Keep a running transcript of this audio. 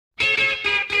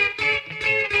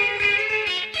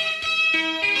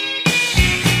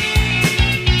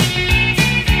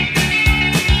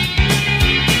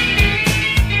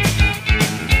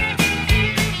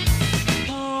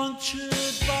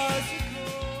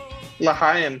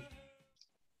L'chaim.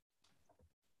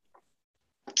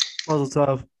 Mazel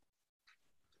tov.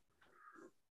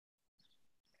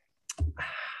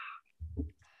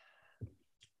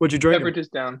 What you drinking? Beverages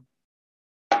down.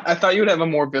 I thought you would have a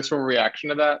more visceral reaction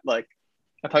to that. Like,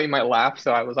 I thought you might laugh,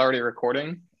 so I was already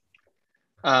recording.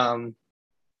 Um,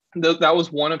 that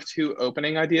was one of two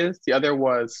opening ideas. The other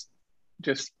was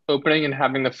just opening and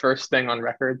having the first thing on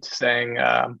record saying,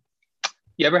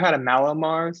 "You ever had a Mallow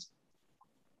Mars?"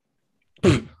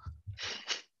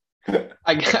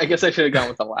 I guess I should have gone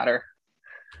with the latter.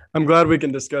 I'm glad we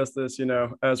can discuss this,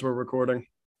 as we're recording.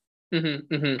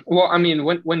 Well, I mean,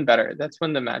 when better? That's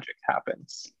when the magic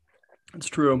happens. It's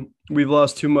true. We've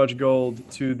lost too much gold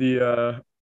to the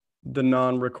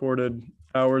non-recorded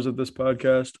hours of this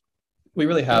podcast. We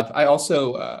really have. I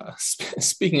also,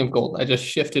 speaking of gold, I just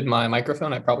shifted my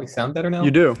microphone. I probably sound better now.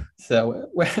 You do. So,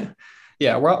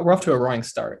 yeah, we're off to a roaring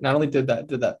start. Not only did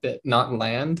that bit not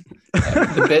land,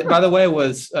 the bit, by the way,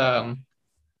 was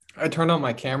I turned on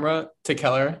my camera to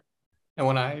Keller, and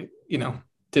when I,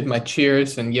 did my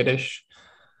cheers in Yiddish,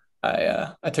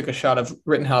 I took a shot of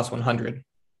Rittenhouse 100.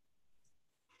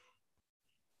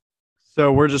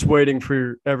 So we're just waiting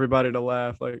for everybody to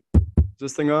laugh. Like, is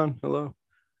this thing on? Hello?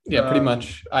 Yeah, pretty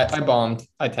much. I bombed.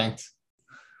 I tanked.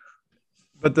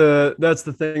 But that's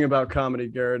the thing about comedy,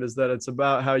 Garrett, is that it's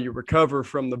about how you recover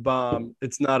from the bomb.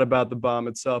 It's not about the bomb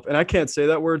itself. And I can't say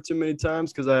that word too many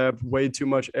times because I have way too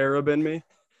much Arab in me.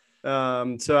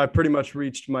 So I pretty much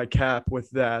reached my cap with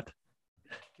that.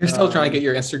 You're still trying to get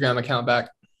your Instagram account back.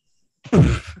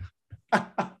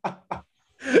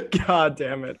 God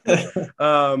damn it.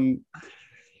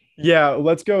 Yeah,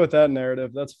 let's go with that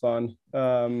narrative. That's fun.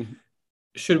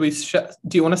 Should we?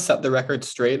 Do you want to set the record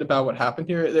straight about what happened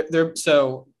here?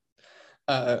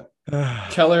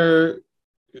 Keller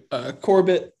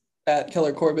Corbett at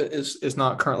Keller Corbett is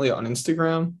not currently on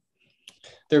Instagram.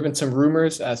 There have been some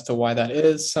rumors as to why that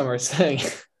is. Some are saying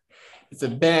it's a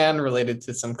ban related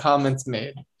to some comments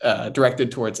made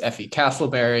directed towards Effie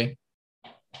Castleberry.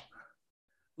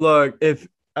 Look, if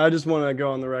I just want to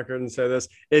go on the record and say this,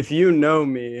 if you know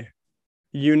me,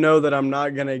 you know that I'm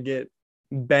not going to get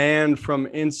banned from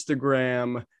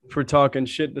Instagram for talking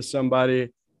shit to somebody.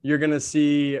 You're going to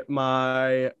see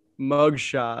my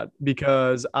mugshot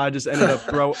because I just ended up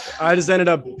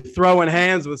throwing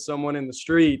hands with someone in the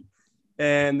street,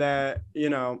 and that,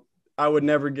 I would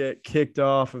never get kicked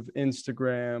off of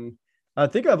Instagram. I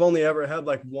think I've only ever had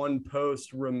like one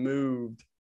post removed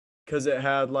because it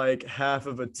had like half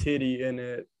of a titty in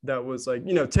it that was like,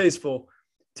 tasteful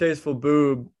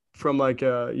boob from like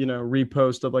a,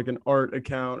 repost of like an art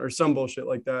account or some bullshit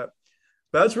like that.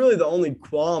 But that's really the only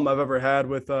qualm I've ever had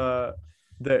with the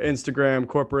Instagram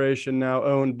corporation, now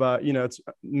owned by, it's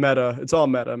Meta. It's all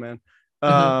Meta, man.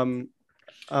 I'm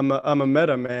a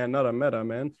Meta man, not a Meta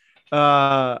man.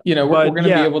 We're going to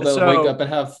be able to wake up and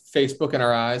have Facebook in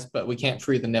our eyes, but we can't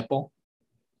free the nipple.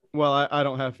 Well, I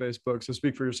don't have Facebook, so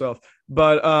speak for yourself.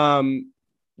 But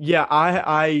yeah,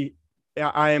 I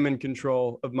am in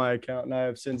control of my account, and I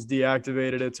have since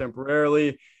deactivated it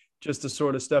temporarily just to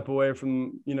sort of step away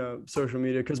from, social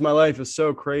media, because my life is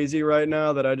so crazy right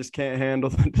now that I just can't handle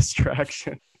the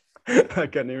distraction. I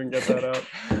couldn't even get that out.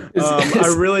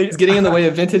 It's getting in the way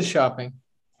of vintage shopping.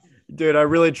 Dude, I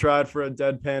really tried for a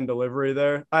deadpan delivery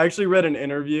there. I actually read an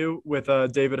interview with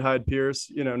David Hyde Pierce,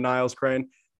 Niles Crane.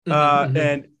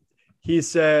 And he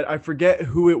said, I forget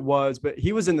who it was, but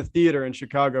he was in the theater in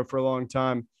Chicago for a long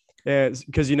time.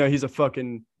 Because, he's a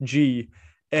fucking G.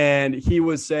 And he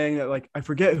was saying that, like, I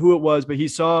forget who it was, but he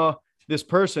saw this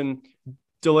person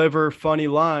deliver funny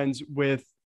lines with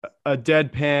a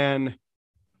deadpan,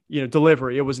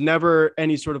 delivery. It was never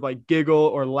any sort of like giggle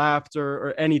or laughter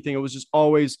or anything. It was just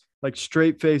always like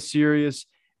straight face serious.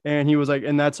 And he was like,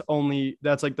 and that's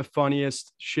like the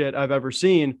funniest shit I've ever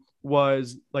seen,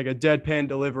 was like a deadpan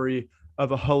delivery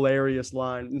of a hilarious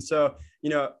line. And so,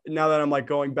 now that I'm like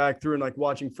going back through and like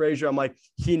watching Frasier, I'm like,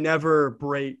 he never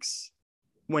breaks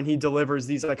when he delivers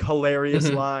these like hilarious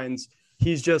lines.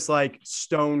 He's just like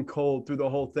stone cold through the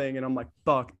whole thing. And I'm like,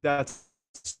 fuck, that's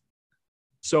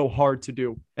so hard to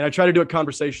do. And I try to do it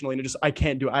conversationally, and I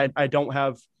can't do it. I don't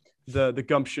have the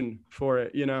gumption for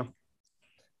it,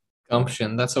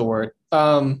 Gumption, that's a word.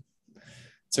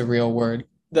 It's a real word.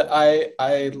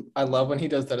 I love when he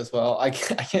does that as well. I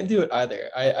can't do it either.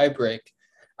 I break.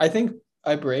 I think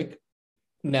I break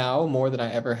now more than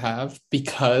I ever have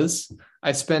because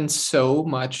I spend so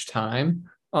much time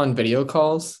on video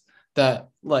calls that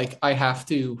like I have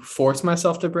to force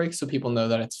myself to break so people know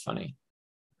that it's funny.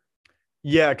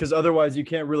 Yeah, because otherwise you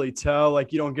can't really tell.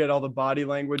 Like, you don't get all the body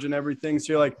language and everything.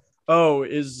 So you're like, oh,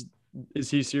 is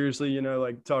is he seriously,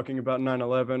 like talking about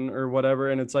 9/11 or whatever?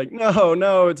 And it's like,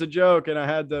 no, it's a joke. And I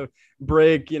had to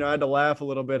break, I had to laugh a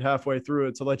little bit halfway through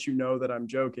it to let you know that I'm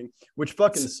joking, which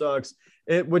fucking sucks.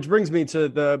 Which brings me to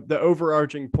the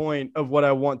overarching point of what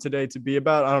I want today to be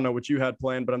about. I don't know what you had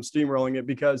planned, but I'm steamrolling it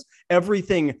because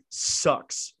everything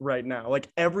sucks right now. Like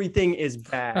everything is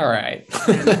bad. All right.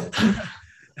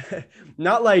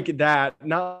 Not like that.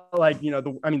 Not like,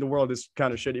 the world is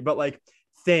kind of shitty, but like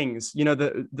things,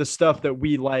 the stuff that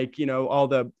we like,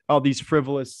 all these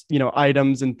frivolous,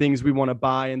 items and things we want to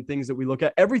buy and things that we look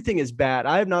at. Everything is bad.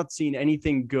 I have not seen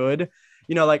anything good.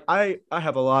 Like I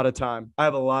have a lot of time. I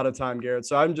have a lot of time, Garrett.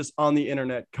 So I'm just on the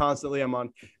internet constantly. I'm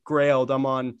on Grailed. I'm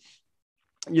on,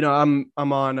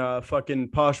 I'm on fucking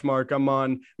Poshmark. I'm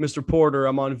on Mr. Porter.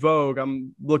 I'm on Vogue.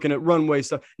 I'm looking at runway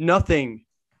stuff. Nothing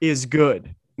is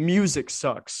good. Music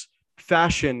sucks.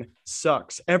 Fashion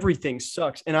sucks. Everything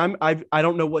sucks. And I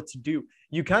don't know what to do.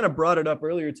 You kind of brought it up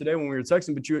earlier today when we were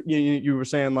texting, but you were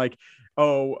saying like,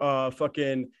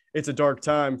 fucking, it's a dark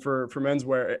time for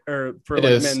menswear or for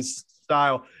like men's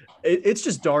style. It's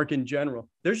just dark in general.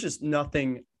 There's just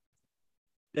nothing.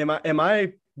 Am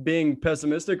I being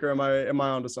pessimistic or am I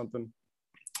onto something?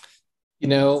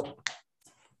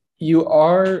 You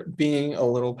are being a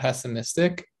little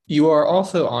pessimistic. You are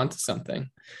also onto something.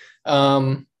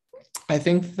 I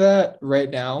think that right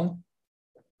now,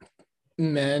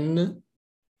 men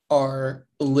are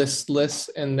listless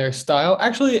in their style.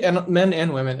 Actually, and men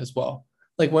and women as well.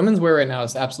 Like women's wear right now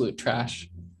is absolute trash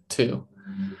too.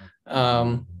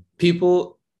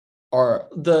 People are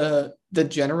the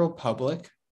general public,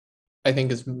 I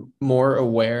think, is more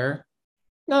aware.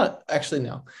 Not actually,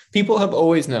 no. People have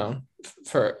always known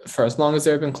for as long as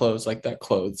there have been clothes, like that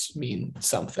clothes mean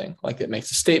something. Like it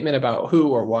makes a statement about who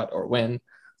or what or when,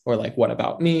 or like what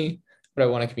about me, what I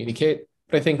want to communicate.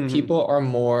 But I think people are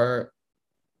more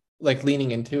like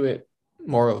leaning into it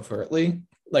more overtly.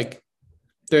 Like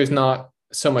there's not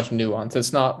so much nuance.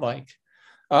 It's not like,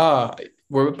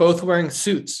 we're both wearing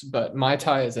suits, but my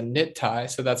tie is a knit tie,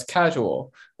 so that's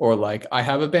casual. Or like I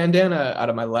have a bandana out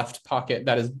of my left pocket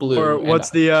that is blue. Or what's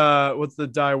the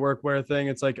dye workwear thing?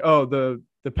 It's like, the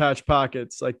patch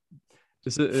pockets. Like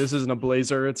this isn't a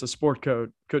blazer, it's a sport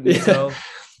coat. Couldn't you tell?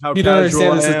 How you don't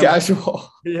understand this is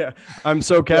casual. Yeah, I'm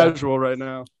so casual right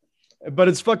now. But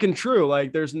it's fucking true.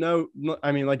 Like there's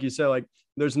like you said, like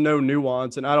there's no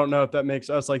nuance. And I don't know if that makes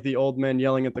us like the old men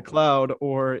yelling at the cloud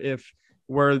or if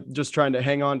we're just trying to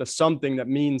hang on to something that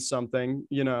means something,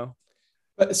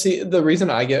 But see, the reason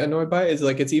I get annoyed by it is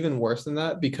like it's even worse than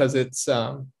that because it's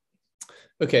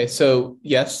okay. So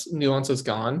yes, nuance is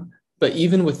gone, but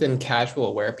even within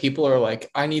casual wear, people are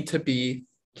like, I need to be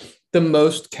the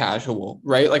most casual,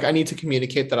 right? Like I need to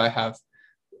communicate that I have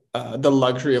the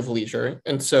luxury of leisure.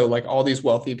 And so like all these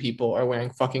wealthy people are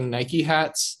wearing fucking Nike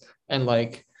hats and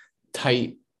like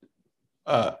tight,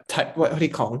 what do you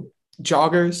call them?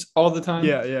 Joggers all the time.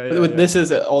 Yeah. This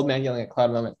is an old man yelling at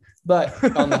cloud moment. But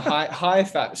on the high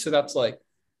fat, so that's like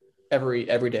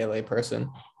everyday lay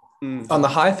person. On the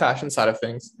high fashion side of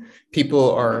things,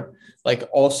 people are like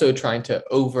also trying to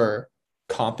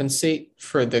overcompensate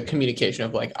for the communication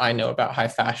of like, I know about high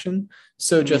fashion.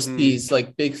 So just these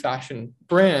like big fashion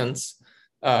brands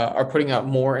are putting out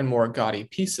more and more gaudy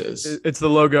pieces. It's the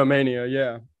logo mania.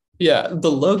 Yeah. Yeah, the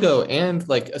logo and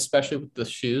like especially with the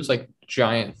shoes, like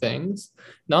giant things,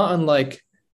 not unlike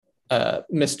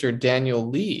Mr. Daniel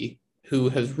Lee, who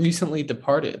has recently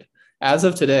departed. As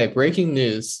of today, breaking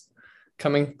news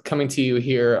coming to you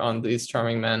here on These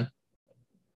Charming Men.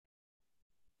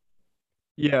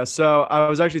 Yeah, so I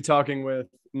was actually talking with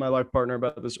my life partner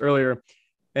about this earlier,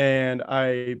 and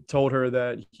I told her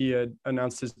that he had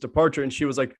announced his departure, and she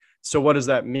was like, so what does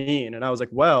that mean? And I was like,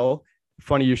 well,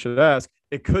 funny you should ask.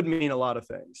 It could mean a lot of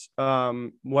things.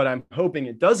 What I'm hoping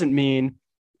it doesn't mean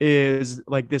is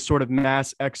like this sort of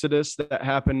mass exodus that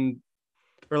happened,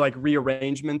 or like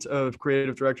rearrangement of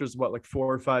creative directors, like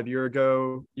 4 or 5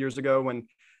 years ago, when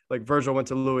like Virgil went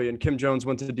to Louis and Kim Jones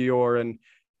went to Dior, and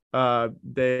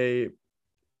they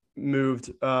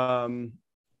moved,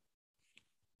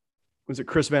 was it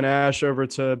Chris Van Ash over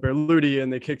to Berluti,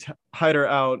 and they kicked Hyder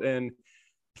out, and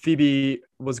Phoebe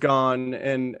was gone,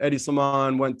 and Eddie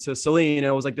Slimane went to Celine.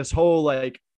 It was like this whole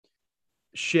like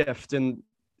shift, and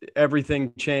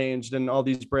everything changed, and all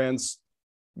these brands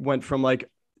went from like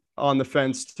on the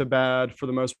fence to bad for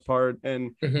the most part.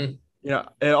 And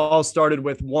it all started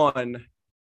with one,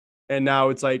 and now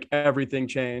it's like everything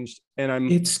changed. And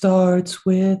it starts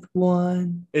with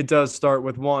one. It does start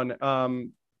with one.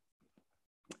 And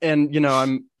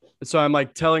I'm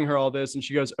like telling her all this, and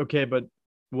she goes, okay, but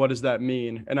what does that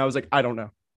mean? And I was like, I don't know.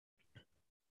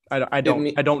 I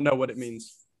don't know what it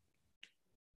means.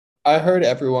 I heard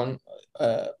everyone.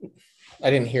 I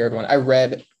didn't hear everyone. I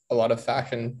read a lot of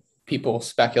fashion people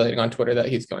speculating on Twitter that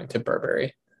he's going to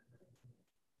Burberry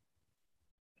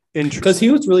because he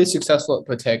was really successful at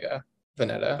Bottega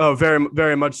Veneta. Oh, very,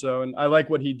 very much so. And I like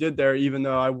what he did there, even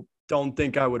though I don't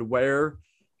think I would wear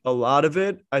a lot of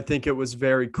it. I think it was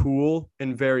very cool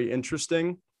and very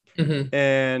interesting.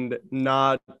 And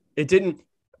it didn't.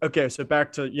 Okay, so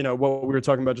back to what we were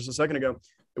talking about just a second ago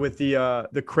with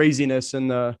the craziness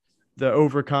and the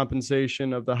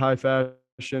overcompensation of the high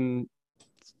fashion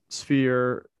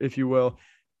sphere, if you will.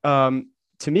 To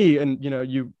me, and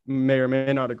you may or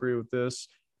may not agree with this,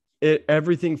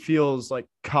 everything feels like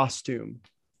costume,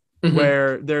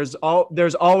 where there's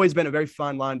always been a very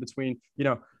fine line between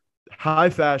high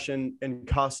fashion and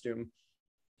costume.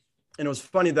 And it was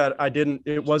funny that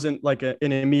it wasn't like an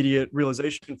immediate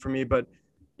realization for me, but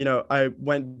I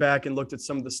went back and looked at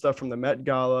some of the stuff from the Met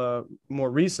Gala more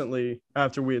recently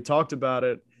after we had talked about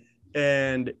it.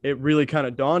 And it really kind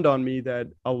of dawned on me that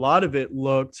a lot of it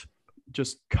looked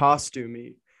just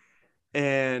costumey.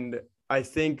 And I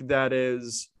think that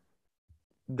is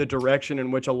the direction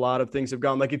in which a lot of things have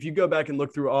gone. Like if you go back and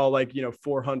look through all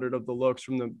 400 of the looks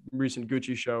from the recent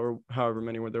Gucci show, or however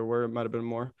many there were, it might've been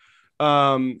more.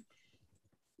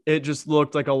 It just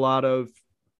looked like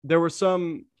there were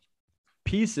some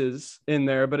pieces in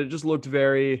there, but it just looked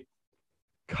very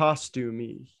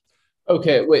costumey.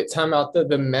 Okay, wait, time out.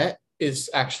 The Met is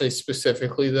actually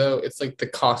specifically though, it's like the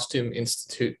Costume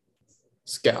Institute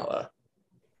Gala.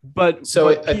 But so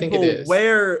I think it is.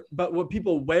 What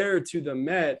people wear to the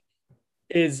Met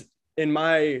is, in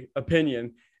my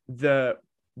opinion, the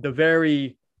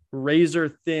very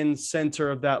razor thin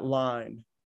center of that line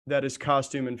that is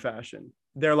costume and fashion.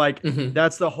 They're like,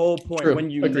 that's the whole point. True. When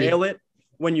you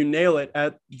nail it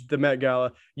at the Met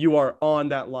Gala, you are on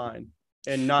that line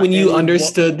and not when you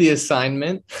understood the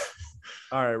assignment.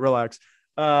 All right, relax.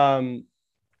 But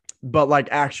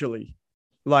actually,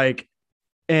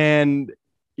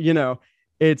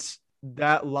 it's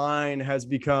that line has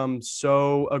become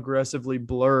so aggressively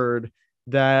blurred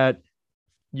that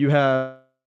you have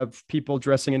people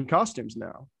dressing in costumes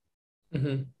now.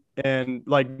 And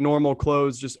normal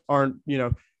clothes just aren't,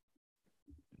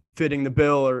 fitting the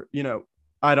bill, or,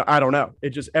 I don't know. It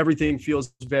just, everything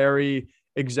feels very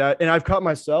exact. And I've caught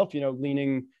myself,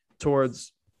 leaning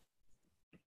towards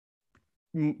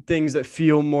things that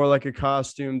feel more like a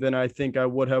costume than I think I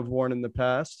would have worn in the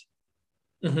past.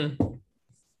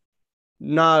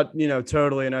 Not,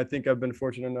 totally. And I think I've been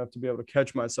fortunate enough to be able to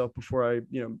catch myself before I,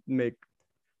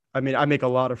 I make a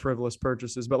lot of frivolous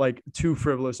purchases, but too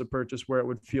frivolous a purchase where it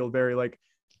would feel very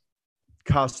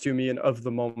costumey and of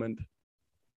the moment.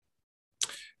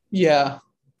 Yeah,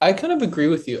 I kind of agree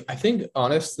with you. I think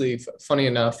honestly, funny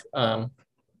enough,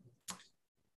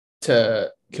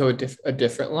 to go a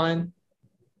different line,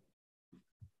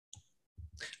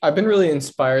 I've been really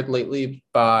inspired lately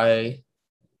by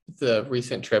the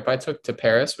recent trip I took to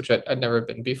Paris, which I'd never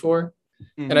been before.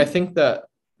 And I think that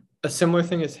a similar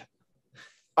thing is,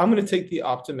 I'm going to take the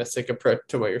optimistic approach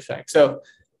to what you're saying. So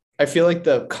I feel like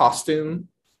the costume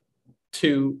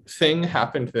to thing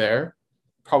happened there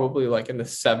probably in the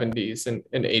 70s and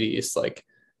 80s.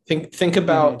 Think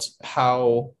about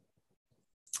how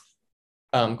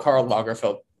Karl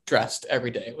Lagerfeld dressed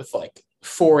every day with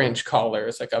 4-inch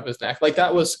collars up his neck.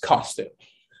 That was costume.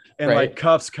 And right?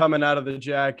 Cuffs coming out of the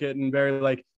jacket, and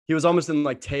very he was almost in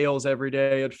tails every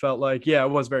day. It felt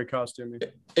it was very costumey.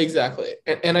 Exactly.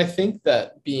 And I think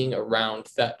that being around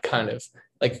that kind of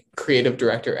creative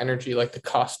director energy, the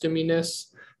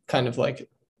costuminess kind of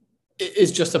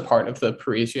is just a part of the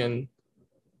Parisian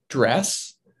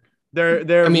dress.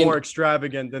 They're more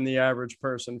extravagant than the average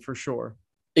person, for sure.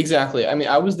 Exactly.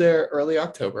 I was there early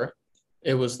October.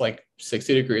 It was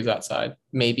 60 degrees outside,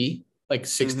 maybe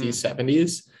 60s,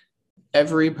 70s.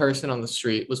 Every person on the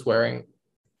street was wearing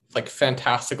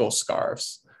fantastical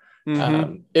scarves.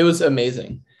 It was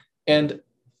amazing. And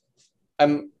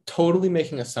I'm totally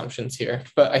making assumptions here,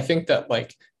 but I think that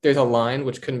there's a line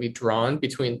which can be drawn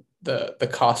between the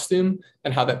costume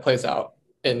and how that plays out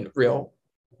in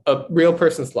a real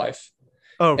person's life.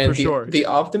 Oh, and for sure. The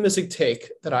optimistic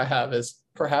take that I have is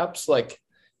perhaps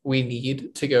we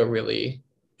need to go really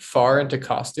far into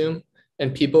costume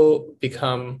and people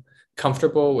become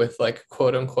comfortable with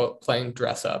quote unquote playing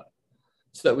dress up,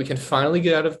 so that we can finally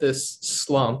get out of this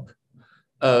slump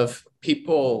of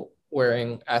people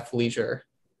wearing athleisure,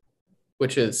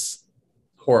 which is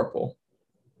horrible.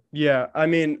 Yeah,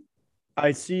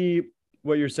 I see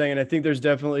what you're saying, and I think there's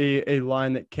definitely a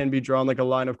line that can be drawn, a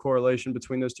line of correlation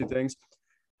between those two things.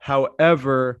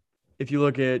 However, if you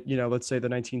look at, let's say the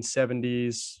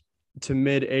 1970s to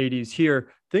mid 80s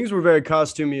here, things were very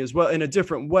costumey as well in a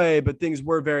different way, but things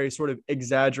were very sort of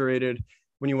exaggerated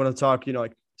when you want to talk,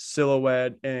 like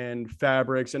silhouette and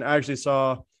fabrics. And I actually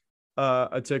saw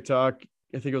a TikTok,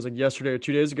 I think it was like yesterday or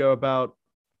 2 days ago, about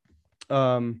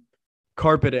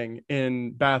carpeting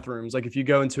in bathrooms. Like if you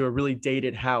go into a really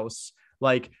dated house,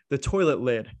 like the toilet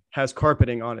lid has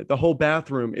carpeting on it. The whole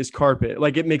bathroom is carpet.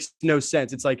 Like it makes no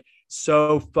sense. It's like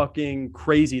so fucking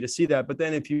crazy to see that. But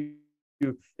then if you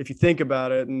think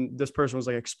about it, and this person was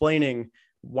like explaining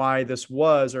why this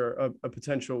was, or a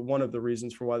potential one of the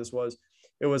reasons for why this was,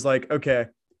 it was like, okay,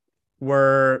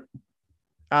 we're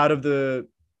out of the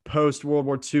post World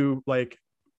War II, like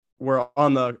we're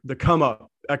on the come up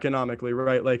economically,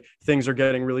 right? Like things are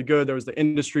getting really good. There was the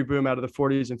industry boom out of the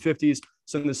 40s and 50s.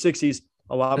 So in the 60s,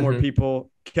 a lot more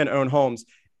people can own homes.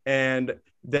 And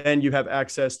then you have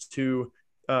access to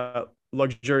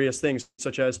luxurious things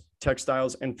such as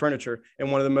textiles and furniture. And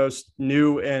one of the most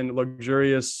new and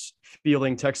luxurious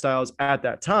feeling textiles at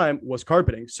that time was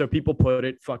carpeting. So people put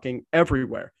it fucking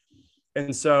everywhere.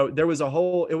 And so there was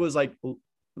it was like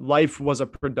life was a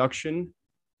production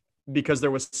because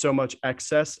there was so much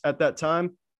excess at that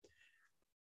time.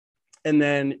 And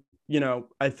then,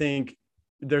 I think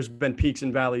there's been peaks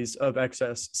and valleys of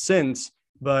excess since,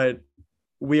 but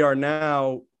we are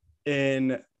now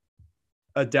in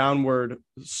a downward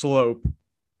slope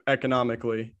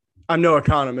economically. I'm no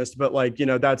economist, but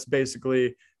that's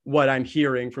basically what I'm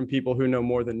hearing from people who know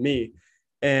more than me.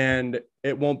 And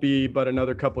it won't be but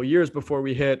another couple of years before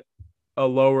we hit a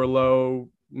lower low,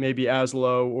 maybe as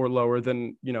low or lower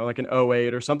than, like an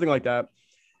 '08 or something like that.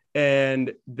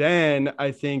 And then I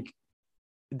think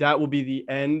that will be the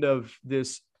end of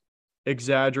this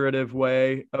exaggerative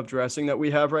way of dressing that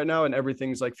we have right now. And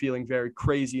everything's like feeling very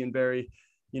crazy and very,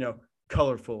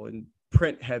 colorful and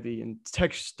print heavy and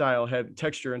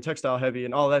texture and textile heavy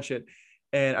and all that shit.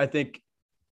 And I think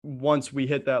once we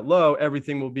hit that low,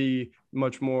 everything will be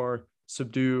much more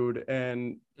subdued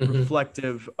and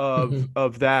reflective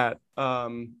of that.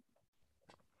 But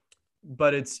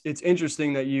it's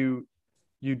interesting that you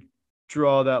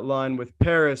draw that line with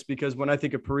Paris, because when I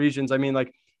think of Parisians, I mean,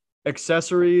 like,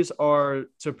 accessories are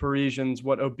to Parisians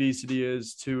what obesity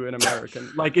is to an American.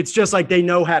 Like, it's just like they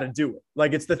know how to do it.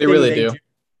 Like, it's the thing they do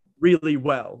really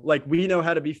well. Like, we know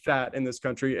how to be fat in this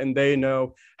country, and they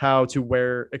know how to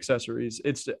wear accessories.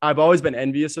 I've always been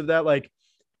envious of that. Like,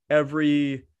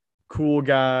 every cool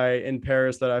guy in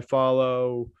Paris that I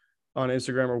follow on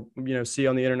Instagram or, see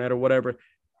on the internet or whatever,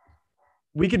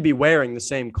 we could be wearing the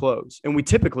same clothes, and we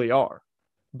typically are,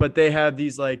 but they have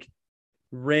these like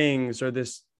rings or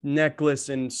this necklace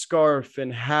and scarf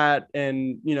and hat.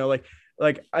 And, like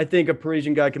I think a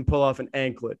Parisian guy can pull off an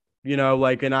anklet,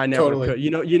 and I never could,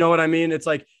 you know what I mean? It's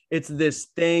like, it's this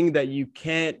thing that you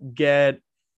can't get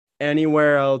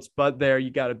anywhere else but there. You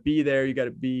got to be there. You got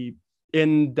to be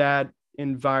in that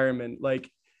environment.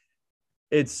 Like,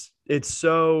 it's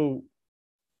so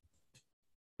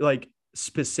like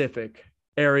specific,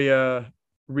 area,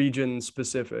 region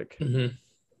specific.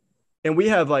 And we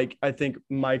have, like, I think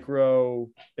micro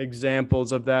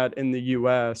examples of that in the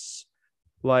US.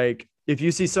 Like, if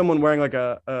you see someone wearing like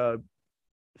a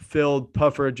filled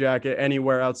puffer jacket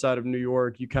anywhere outside of New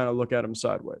York, you kind of look at them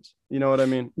sideways. You know what I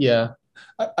mean? Yeah.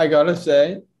 I gotta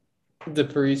say, the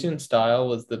Parisian style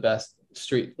was the best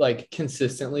street, like,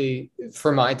 consistently,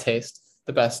 for my taste,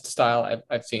 the best style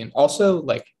I've seen. Also,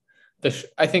 like,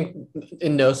 I think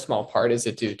in no small part is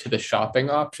it due to the shopping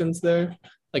options there.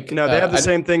 Like, no, they have the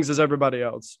same things as everybody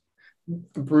else.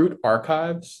 Brute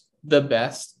Archives, the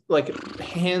best, like,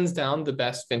 hands down, the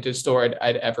best vintage store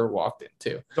I'd ever walked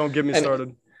into. Don't get me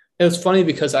started. It was funny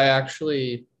because I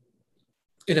actually,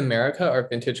 in America, our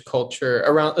vintage culture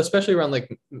around, especially around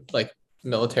like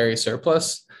military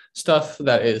surplus stuff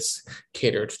that is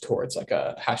catered towards like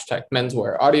a hashtag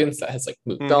menswear audience that has like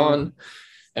moved on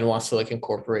and wants to like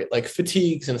incorporate like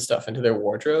fatigues and stuff into their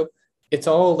wardrobe. It's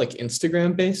all like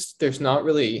Instagram based. There's not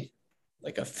really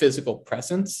like a physical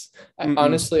presence.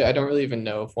 Honestly, I don't really even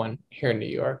know of one here in New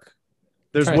York.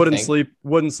 There's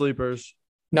wooden sleepers.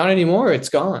 Not anymore. It's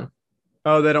gone.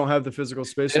 Oh, they don't have the physical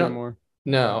space anymore.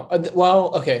 No.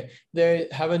 Well, okay. They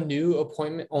have a new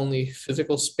appointment only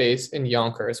physical space in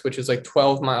Yonkers, which is like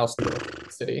 12 miles north of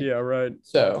the city. Yeah, right.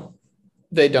 So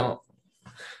they don't.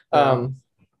 Yeah.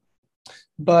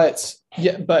 But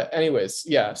anyways,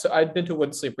 yeah. So I'd been to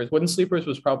Wooden Sleepers. Wooden Sleepers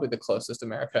was probably the closest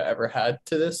America ever had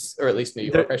to this, or at least New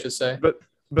York, I should say.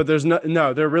 But there's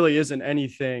there really isn't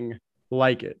anything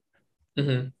like it.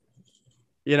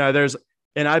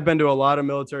 And I've been to a lot of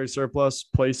military surplus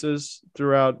places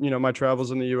throughout, my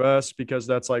travels in the US, because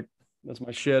that's like That's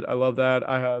my shit. I love that.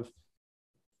 I have,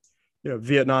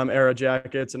 Vietnam era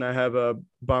jackets, and I have a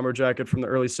bomber jacket from the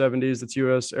early 70s. That's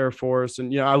US Air Force.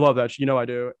 And, I love that. I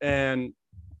do. And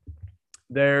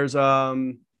there's,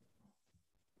 all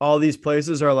these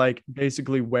places are like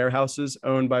basically warehouses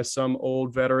owned by some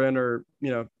old veteran or,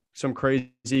 some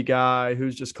crazy guy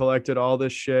who's just collected all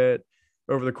this shit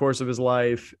over the course of his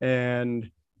life.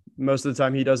 And most of the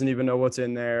time he doesn't even know what's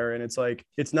in there. And it's like,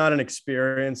 it's not an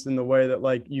experience in the way that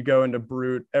like you go into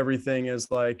Brute, everything is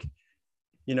like,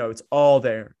 it's all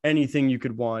there, anything you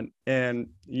could want. And,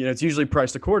 it's usually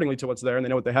priced accordingly to what's there and they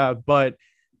know what they have, but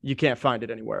you can't find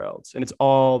it anywhere else. And it's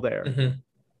all there. Mm-hmm.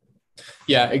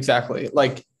 Yeah, exactly.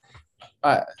 Like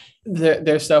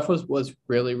their stuff was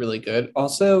really, really good.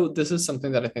 Also, this is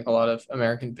something that I think a lot of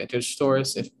American vintage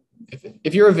stores, if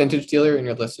you're a vintage dealer and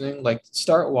you're listening, like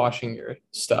start washing your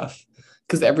stuff,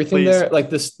 because everything Please. there, like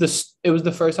this, it was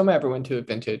the first time I ever went to a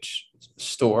vintage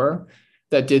store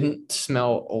that didn't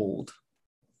smell old.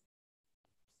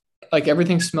 Like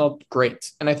everything smelled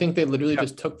great. And I think they literally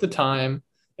just took the time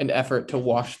and effort to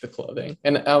wash the clothing.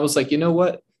 And I was like, you know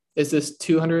what? Is this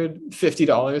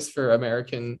 $250 for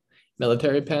American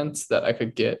military pants that I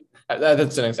could get?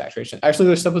 That's an exaggeration. Actually,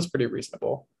 their stuff was pretty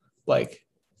reasonable. Like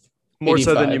more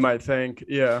so than you might think.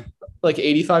 Yeah. Like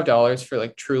 $85 for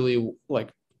like truly like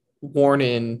worn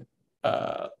in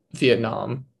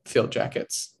Vietnam field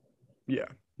jackets. Yeah.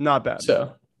 Not bad.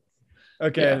 So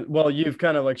okay, yeah. Well, you've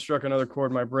kind of like struck another chord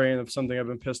in my brain of something I've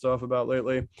been pissed off about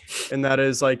lately. And that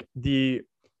is like the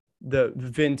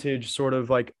vintage sort of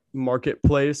like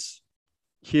marketplace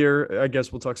here. I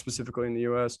guess we'll talk specifically in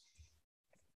the US.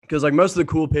 Because like most of the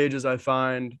cool pages I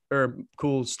find, or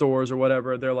cool stores or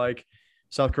whatever, they're like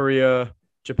South Korea,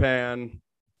 Japan,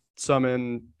 some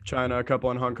in China, a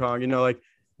couple in Hong Kong, like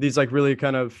these like really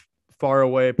kind of far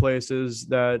away places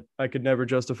that I could never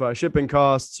justify shipping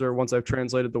costs, or once I've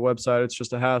translated the website, it's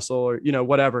just a hassle, or,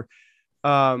 whatever.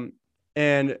 And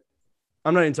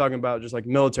I'm not even talking about just like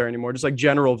military anymore, just like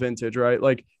general vintage, right?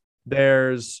 Like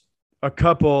there's a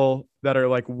couple that are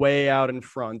like way out in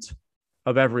front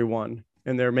of everyone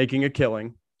and they're making a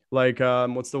killing. Like,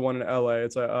 what's the one in LA?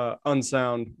 It's a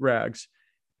Unsound Rags.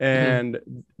 And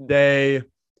they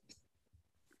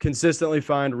consistently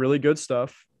find really good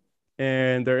stuff,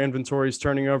 and their inventory is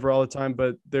turning over all the time,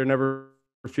 but there never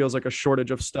feels like a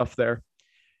shortage of stuff there.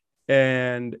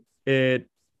 And it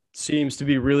seems to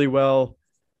be really well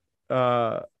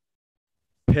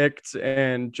picked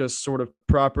and just sort of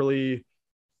properly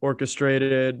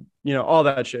orchestrated, all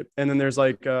that shit. And then there's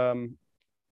like,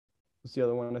 what's the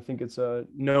other one? I think it's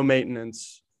No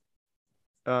Maintenance,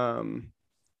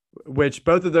 which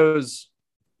both of those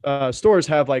stores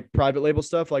have like private label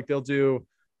stuff. Like they'll do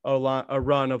a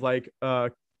run of like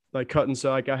cut and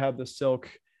sew. Like I have the silk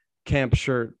camp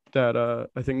shirt that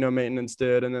I think No Maintenance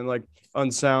did, and then like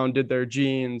Unsound did their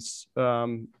jeans,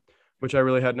 which I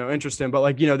really had no interest in. But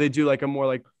like they do like a more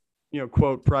like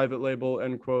quote private label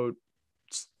end quote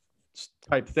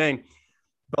type thing.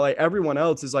 But like everyone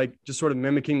else is like just sort of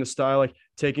mimicking the style, like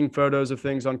taking photos of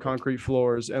things on concrete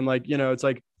floors, and like it's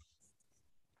like,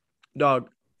 dog,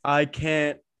 I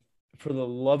can't, for the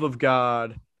love of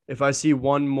God, if I see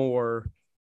one more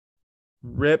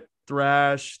ripped,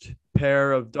 thrashed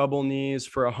pair of double knees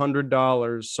for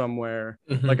 $100 somewhere,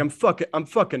 like I'm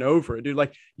fucking over it, dude.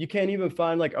 Like you can't even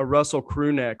find like a Russell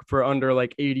crew neck for under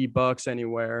like $80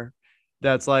 anywhere.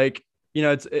 That's like,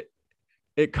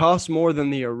 it costs more than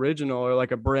the original or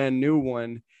like a brand new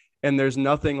one. And there's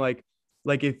nothing like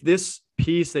if this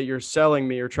piece that you're selling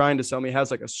me or trying to sell me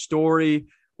has like a story,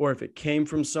 or if it came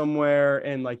from somewhere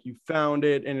and like you found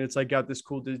it and it's like got this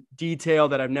cool detail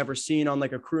that I've never seen on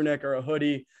like a crew neck or a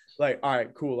hoodie, like, all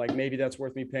right, cool. Like maybe that's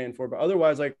worth me paying for, but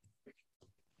otherwise, like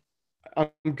I'm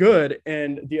good.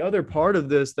 And the other part of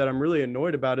this that I'm really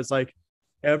annoyed about is like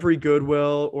every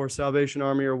Goodwill or Salvation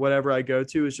Army or whatever I go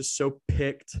to is just so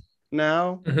picked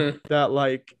now that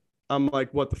like, I'm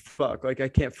like, what the fuck? Like I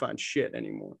can't find shit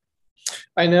anymore.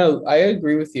 I know. I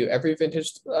agree with you. Every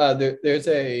vintage, there's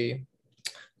a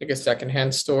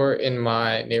secondhand store in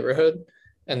my neighborhood,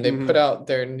 and they put out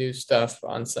their new stuff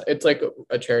on. It's like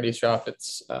a charity shop.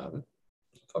 It's what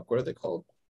are they called?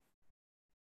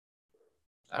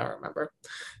 I don't remember.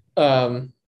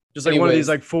 Just like one of these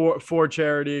like for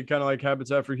charity, kind of like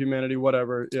Habitat for Humanity,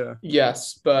 whatever. Yeah.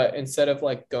 Yes, but instead of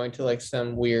like going to like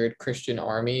some weird Christian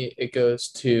army, it goes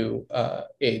to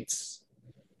AIDS.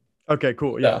 Okay,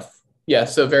 cool. Stuff. Yeah,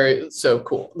 so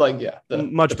cool. Like, yeah,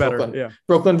 much better. Brooklyn,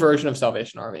 Brooklyn version of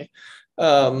Salvation Army.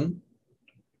 But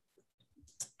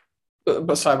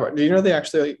sidebar, do you know they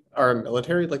actually are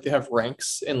military? Like they have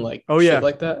ranks in like shit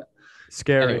like that.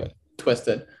 Scary. Anyway,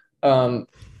 twisted.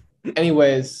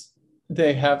 Anyways,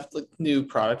 they have like new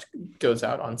product goes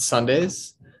out on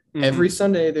Sundays. Every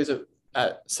Sunday there's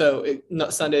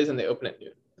not Sundays and they open at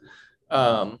noon.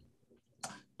 Um,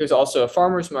 there's also a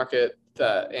farmer's market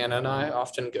that Anna and I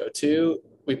often go to.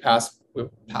 We pass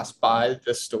by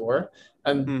the store,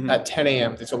 and at 10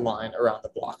 a.m. there's a line around the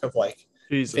block of like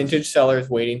Jesus. vintage sellers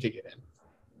waiting to get in.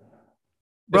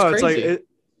 Bro, it's like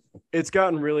it's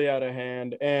gotten really out of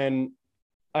hand, and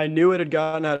I knew it had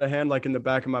gotten out of hand. Like in the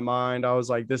back of my mind, I was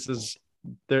like, this is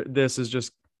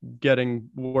just getting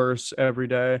worse every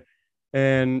day.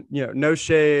 And no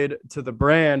shade to the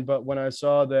brand, but when I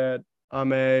saw that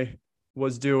Ame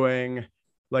was doing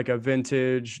like a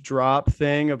vintage drop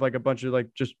thing of like a bunch of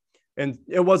like just, and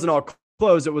it wasn't all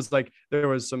clothes. It was like there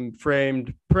was some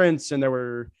framed prints and there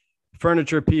were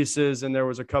furniture pieces and there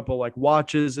was a couple like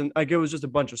watches and like it was just a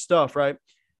bunch of stuff, right?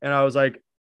 And I was like,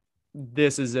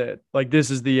 this is it. Like this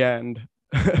is the end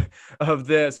of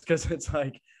this, because it's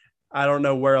like I don't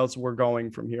know where else we're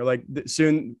going from here. Like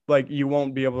soon, like you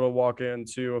won't be able to walk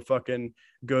into a fucking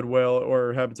Goodwill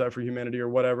or Habitat for Humanity or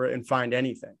whatever and find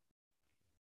anything.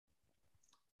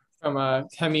 From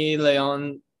Camille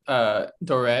Leon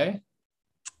Doré.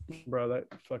 Bro, that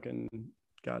fucking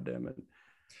goddamn it.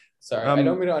 Sorry, I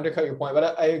don't mean to undercut your point,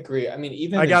 but I agree. I mean,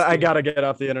 even I gotta get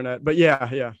off the internet, but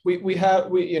yeah. We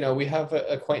have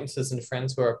acquaintances and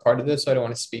friends who are part of this, so I don't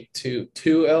want to speak too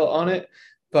ill on it.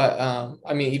 But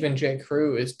I mean, even J.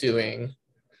 Crew is doing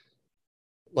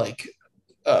like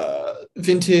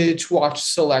vintage watch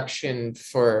selection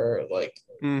for like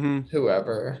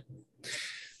whoever,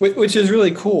 which is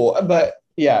really cool. But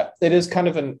yeah, it is kind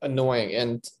of annoying,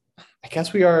 and I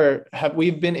guess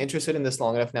we've been interested in this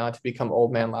long enough now to become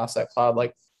old man laughs at cloud.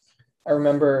 Like I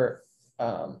remember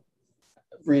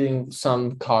reading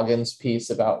some Coggins piece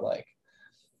about like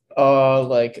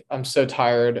I'm so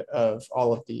tired of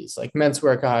all of these like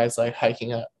menswear guys like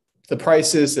hiking up the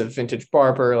prices of vintage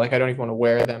Barber. Like I don't even want to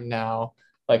wear them now.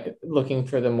 Like looking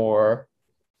for the more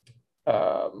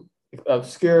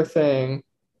obscure thing.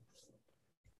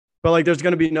 But like there's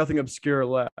gonna be nothing obscure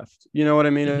left. You know what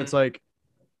I mean? It's like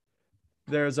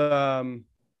there's oh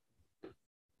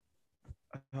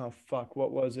fuck,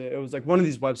 what was it? It was like one of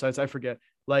these websites, I forget,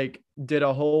 like did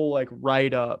a whole like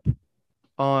write up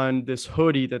on this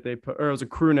hoodie that they put, or it was a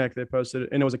crew neck they posted,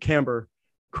 and it was a Camber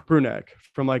crew neck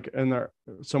from like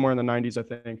somewhere in the 90s, I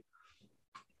think.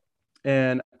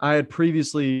 And I had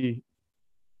previously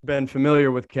been familiar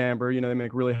with Camber. They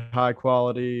make really high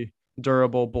quality,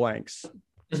 durable blanks.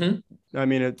 I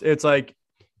mean, it's like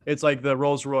the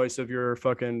Rolls Royce of your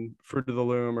fucking Fruit of the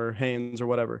Loom or Hanes or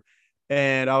whatever.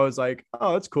 And I was like,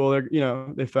 oh, that's cool.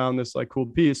 They found this like cool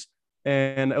piece.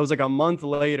 And it was like a month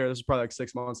later, this is probably like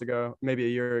 6 months ago, maybe a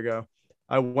year ago,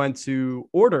 I went to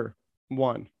order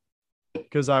one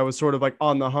because I was sort of like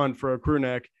on the hunt for a crew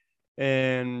neck,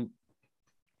 and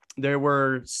there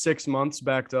were 6 months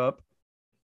backed up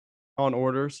on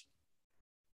orders.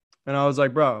 And I was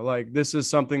like, bro, like this is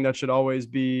something that should always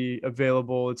be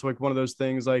available. It's like one of those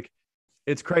things, like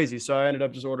it's crazy. So I ended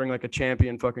up just ordering like a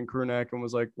Champion fucking crew neck and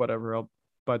was like, whatever, I'll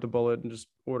bite the bullet and just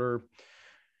order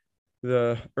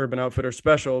the Urban Outfitter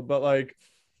special. But like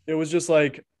it was just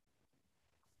like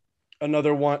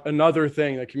another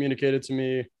thing that communicated to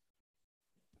me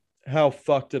how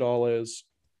fucked it all is.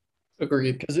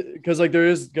 Agreed. Because like there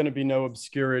is going to be no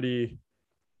obscurity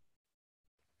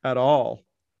at all,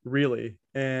 really,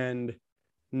 and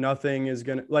nothing is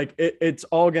gonna like it's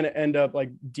all gonna end up like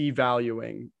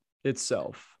devaluing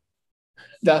itself.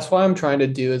 That's why I'm trying to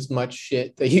do as much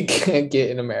shit that you can't get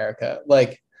in America.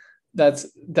 Like that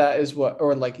is what,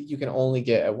 or like you can only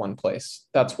get at one place.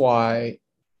 That's why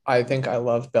I think I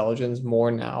love Belgians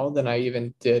more now than I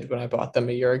even did when I bought them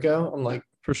a year ago. I'm like,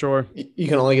 for sure, you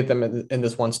can only get them in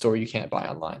this one store. You can't buy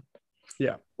online.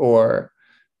 Yeah. Or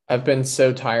I've been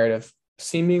so tired of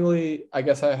seemingly, I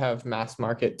guess I have mass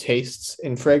market tastes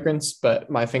in fragrance, but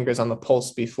my finger's on the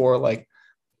pulse before. Like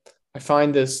I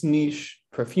find this niche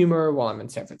perfumer while I'm in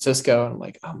San Francisco, and I'm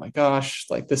like, oh my gosh,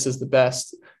 like this is the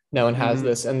best. No one has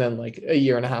this. And then like a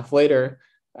year and a half later,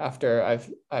 after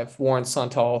I've worn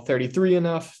Santal 33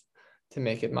 enough to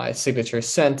make it my signature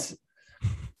scent,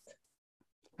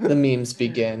 the memes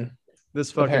begin.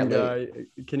 This fucking guy,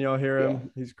 can y'all hear him?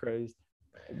 Yeah. He's crazy.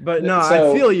 But no,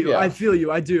 so, I feel you. Yeah. I feel you.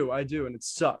 I do. And it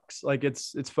sucks. Like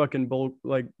it's fucking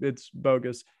like it's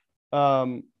bogus.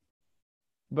 But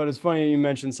it's funny you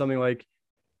mentioned something like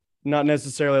not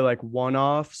necessarily like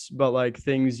one-offs, but like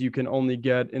things you can only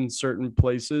get in certain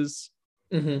places.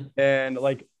 And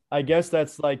like, I guess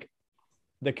that's like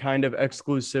the kind of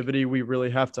exclusivity we really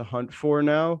have to hunt for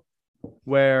now,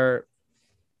 where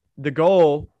the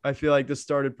goal, I feel like this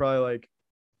started probably like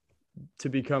to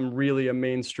become really a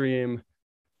mainstream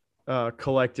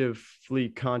collectively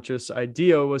conscious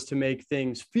idea was to make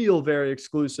things feel very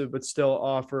exclusive but still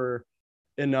offer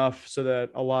enough so that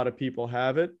a lot of people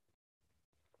have it.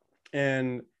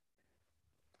 And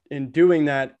in doing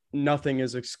that, nothing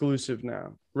is exclusive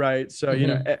now, right? So you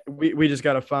know, we just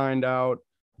got to find out,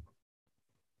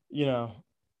 you know,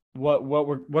 what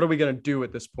are we going to do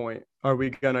at this point? Are we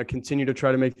going to continue to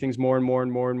try to make things more and more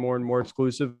and more and more and more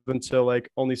exclusive until like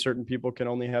only certain people can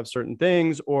only have certain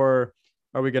things? Or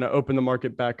are we going to open the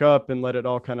market back up and let it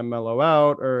all kind of mellow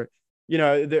out? Or, you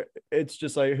know, it's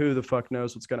just like, who the fuck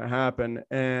knows what's going to happen?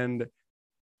 And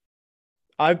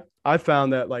I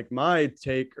found that like my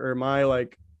take or my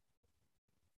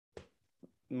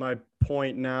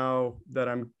point now that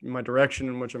my direction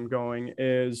in which I'm going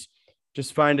is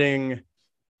just finding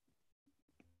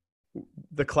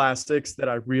the classics that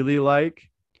I really like.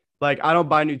 Like, I don't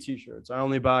buy new t-shirts. I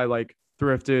only buy like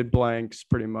thrifted blanks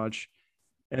pretty much.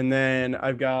 And then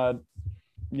I've got,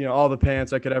 you know, all the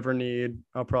pants I could ever need.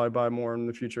 I'll probably buy more in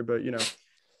the future, but you know,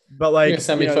 but like, you're gonna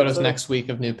send me you know, photos so next week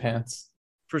of new pants.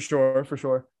 For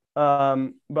sure.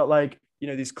 But like, you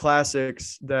know, these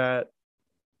classics that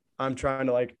I'm trying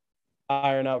to like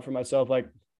iron out for myself. Like,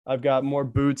 I've got more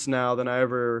boots now than I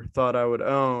ever thought I would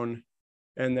own.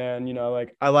 And then, you know,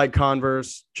 like I like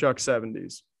Converse Chuck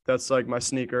 70s. That's like my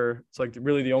sneaker. It's like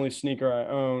really the only sneaker I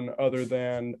own other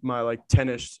than my like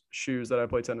tennis shoes that I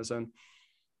play tennis in.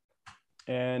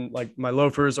 And like my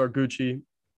loafers are Gucci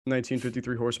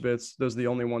 1953 horse bits. Those are the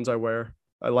only ones I wear.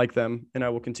 I like them and I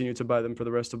will continue to buy them for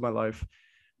the rest of my life,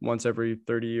 once every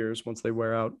 30 years, once they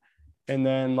wear out. And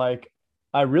then like,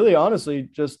 I really honestly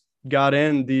just got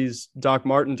in these Doc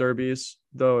Marten derbies,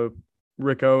 the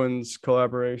Rick Owens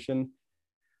collaboration.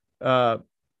 But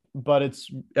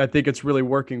I think it's really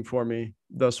working for me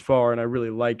thus far and I really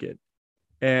like it.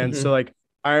 And so like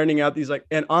ironing out these like,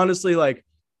 and honestly, like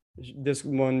this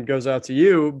one goes out to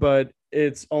you, but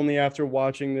it's only after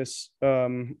watching this,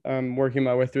 I'm working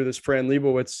my way through this Fran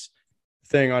Lebowitz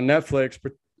thing on Netflix,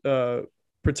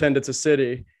 Pretend It's a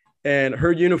City. And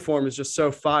her uniform is just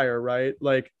so fire, right?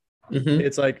 Like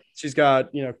it's like, she's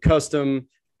got, you know, custom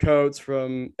coats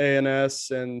from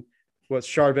A&S and what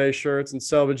Charvet shirts and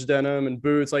selvage denim and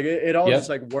boots. Like it all just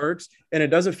like works and it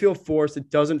doesn't feel forced. It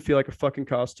doesn't feel like a fucking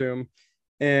costume.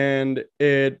 And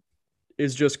it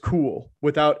is just cool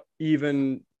without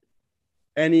even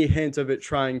any hint of it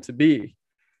trying to be.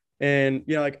 And,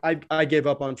 you know, like I gave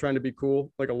up on trying to be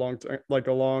cool, like a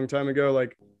long time ago.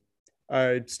 Like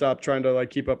I stopped trying to like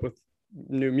keep up with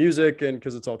new music and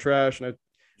cause it's all trash. And I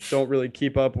don't really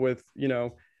keep up with, you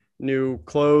know, new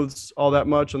clothes all that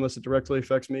much unless it directly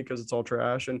affects me because it's all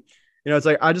trash. And you know, it's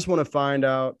like I just want to find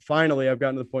out. Finally, I've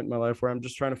gotten to the point in my life where I'm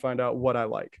just trying to find out what I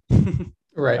like.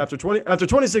 Right. After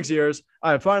 26 years,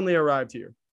 I have finally arrived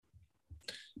here.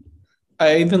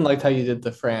 I even liked how you did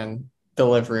the Fran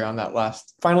delivery on that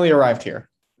last. Finally arrived here.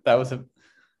 That was a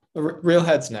real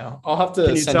heads now. I'll have to.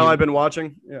 Can you tell I've been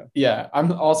watching? Yeah. Yeah.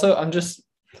 I'm just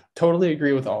totally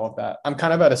agree with all of that. I'm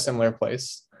kind of at a similar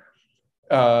place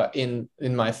in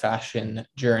my fashion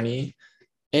journey,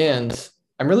 and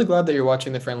I'm really glad that you're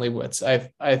watching the Fran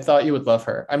Lebowitz. I thought you would love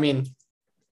her. I mean,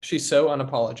 she's so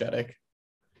unapologetic.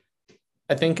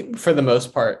 I think for the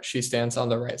most part, she stands on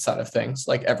the right side of things.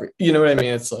 Like you know what I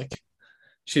mean? It's like,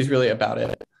 she's really about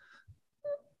it.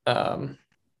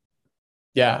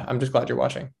 Yeah, I'm just glad you're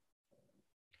watching.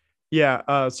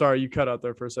 Yeah. Sorry, you cut out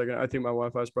there for a second. I think my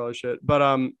Wi-Fi is probably shit, but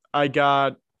I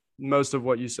got most of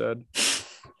what you said.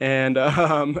 And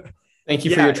thank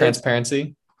you for your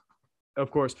transparency. Of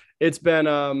course, it's been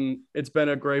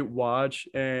a great watch,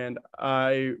 and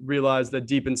I realized that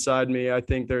deep inside me, I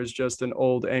think there's just an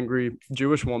old angry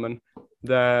Jewish woman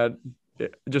that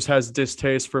just has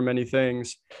distaste for many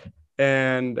things.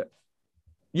 And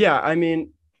yeah, I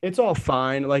mean, it's all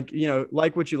fine. Like, you know,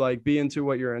 like what you like, be into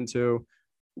what you're into,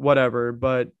 whatever.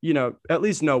 But, you know, at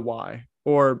least know why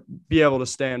or be able to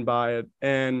stand by it.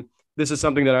 And this is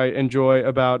something that I enjoy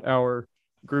about our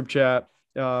group chat,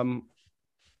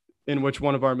 in which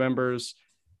one of our members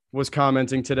was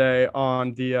commenting today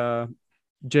on the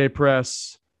J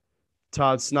Press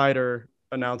Todd Snyder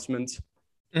announcement.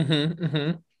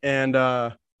 And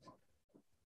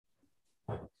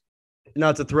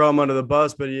not to throw him under the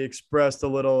bus, but he expressed a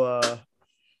little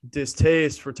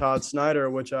distaste for Todd Snyder,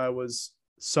 which I was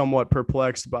somewhat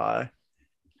perplexed by.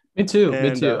 Me too.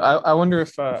 I wonder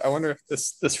if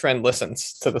this friend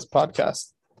listens to this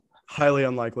podcast. Highly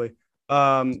unlikely.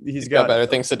 He's got better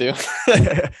things to do.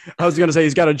 I was gonna say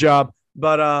he's got a job,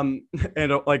 but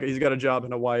and like he's got a job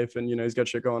and a wife, and you know he's got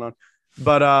shit going on.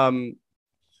 But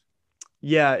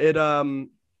yeah,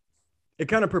 it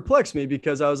kind of perplexed me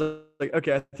because I was like,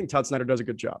 okay, I think Todd Snyder does a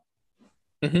good job.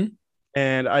 Mm-hmm.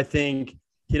 And I think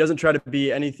he doesn't try to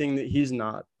be anything that he's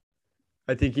not.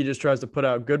 I think he just tries to put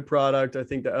out good product. I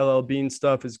think the LL Bean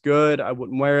stuff is good. I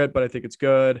wouldn't wear it, but I think it's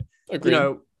good. Agreed. You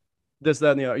know, this,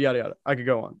 that, and the other, yada, yada. I could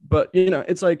go on. But, you know,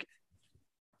 it's like,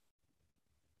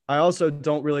 I also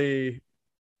don't really,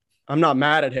 I'm not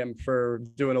mad at him for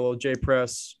doing a little J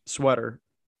Press sweater,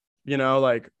 you know,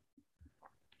 like.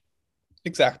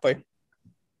 Exactly.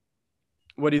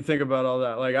 What do you think about all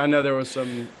that? Like, I know there was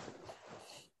some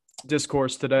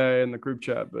discourse today in the group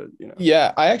chat, but you know.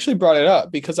 Yeah, I actually brought it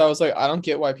up because I was like, I don't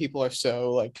get why people are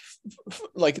so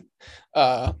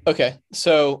okay.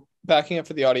 So backing up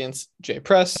for the audience, J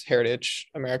Press, Heritage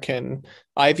American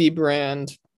Ivy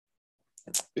brand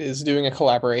is doing a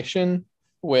collaboration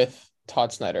with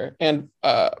Todd Snyder. And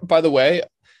by the way,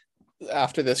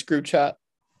 after this group chat,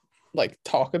 like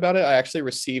talk about it, I actually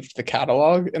received the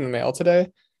catalog in the mail today.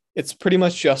 It's pretty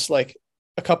much just like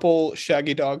a couple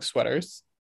Shaggy Dog sweaters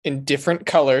in different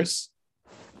colors.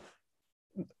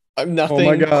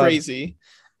 Nothing crazy.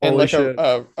 And Holy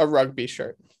like a rugby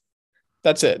shirt.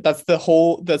 That's it. That's the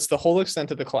whole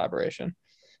extent of the collaboration.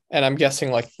 And I'm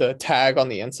guessing like the tag on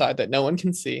the inside that no one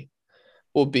can see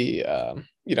will be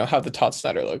have the Todd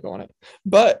Snyder logo on it.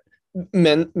 But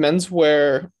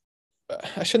menswear,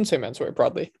 I shouldn't say menswear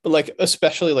broadly, but like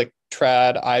especially like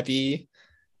trad Ivy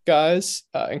guys,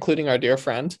 including our dear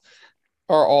friend,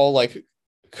 are all like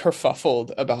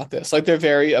kerfuffled about this. Like they're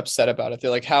very upset about it.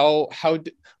 They're like, how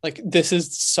like this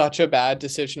is such a bad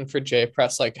decision for J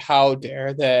Press. Like how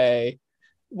dare they?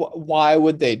 Why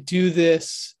would they do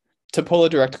this? To pull a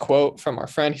direct quote from our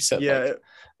friend, he said, yeah,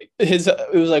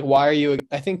 it was like, why are you?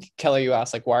 I think Kelly, you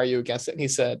asked like, why are you against it? And he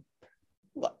said,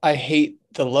 I hate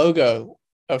the logo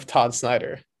of Todd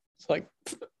Snyder. It's like,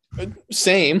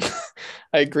 same.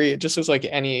 I agree. It just was like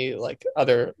any like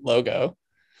other logo,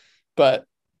 but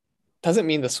doesn't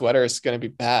mean the sweater is going to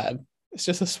be bad. It's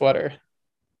just a sweater.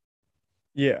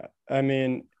 Yeah. I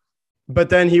mean, but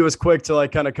then he was quick to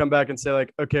like kind of come back and say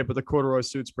like, okay, but the corduroy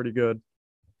suit's pretty good,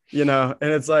 you know?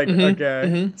 And it's like,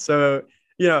 okay. So,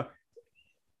 you know,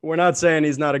 we're not saying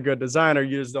he's not a good designer.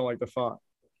 You just don't like the font,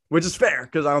 which is fair.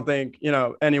 Cause I don't think, you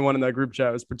know, anyone in that group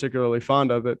chat was particularly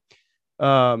fond of it.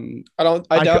 I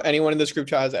doubt anyone in this group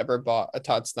chat has ever bought a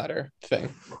Todd Snyder thing.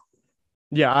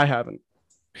 Yeah, I haven't.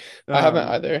 I haven't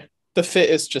either. The fit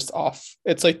is just off.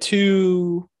 It's like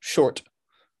too short.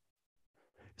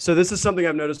 So this is something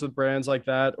I've noticed with brands like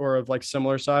that or of like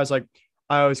similar size. Like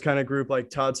I always kind of group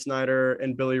like Todd Snyder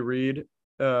and Billy Reed,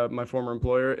 my former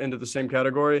employer, into the same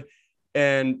category.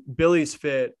 And Billy's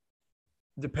fit,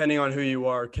 depending on who you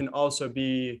are, can also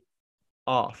be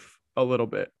off a little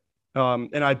bit.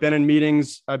 And I've been in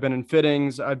meetings, I've been in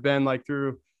fittings, I've been like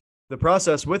through the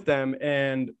process with them,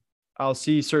 and I'll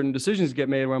see certain decisions get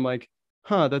made where I'm like,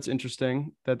 huh, that's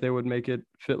interesting that they would make it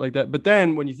fit like that. But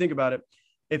then when you think about it,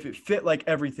 if it fit like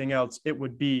everything else, it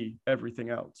would be everything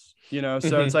else, you know?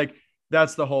 So it's like,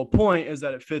 that's the whole point, is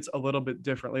that it fits a little bit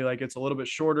differently. Like it's a little bit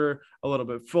shorter, a little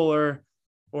bit fuller,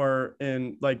 or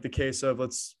in like the case of,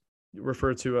 let's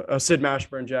refer to a Sid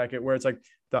Mashburn jacket, where it's like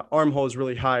the armhole is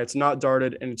really high. It's not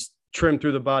darted and it's trimmed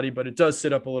through the body, but it does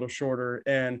sit up a little shorter.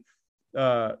 And,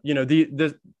 you know,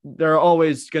 there are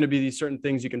always going to be these certain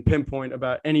things you can pinpoint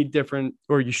about any different,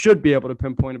 or you should be able to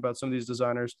pinpoint about some of these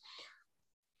designers.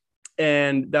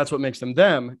 And that's what makes them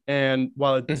them. And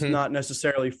while it's not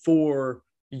necessarily for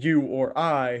you or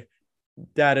I,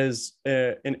 that is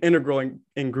an integral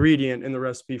ingredient in the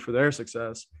recipe for their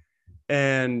success.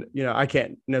 And, you know, I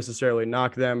can't necessarily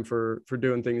knock them for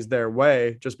doing things their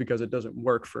way just because it doesn't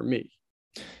work for me.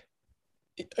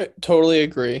 I totally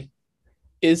agree.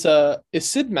 Is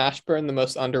Sid Mashburn the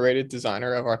most underrated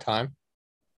designer of our time?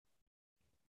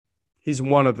 He's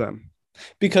one of them.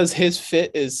 Because his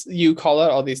fit is, you call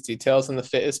out all these details and the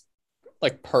fit is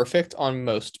like perfect on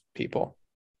most people.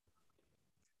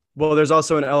 Well, there's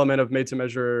also an element of made to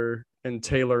measure and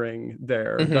tailoring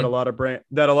there that a lot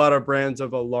of brands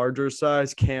of a larger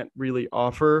size can't really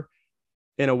offer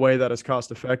in a way that is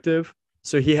cost effective.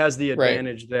 So he has the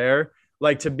advantage there.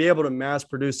 Like to be able to mass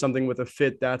produce something with a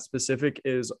fit that specific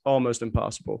is almost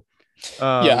impossible.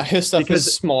 His stuff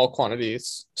is small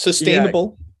quantities,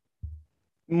 sustainable. Yeah,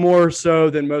 more so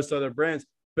than most other brands.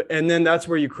 And then that's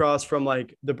where you cross from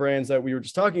like the brands that we were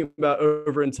just talking about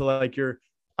over into like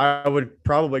I would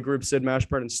probably group Sid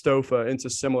Mashburn and Stofa into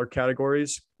similar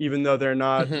categories, even though they're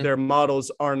not, their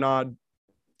models are not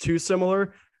too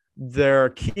similar. There are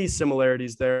key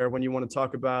similarities there when you want to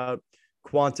talk about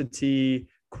quantity,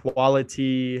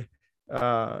 quality,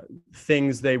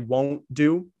 things they won't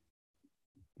do,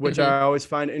 which I always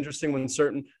find interesting when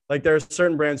there are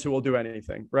certain brands who will do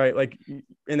anything, right? Like,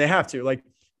 and they have to, like,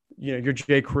 your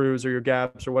J. Crews or your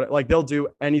Gaps or what, like they'll do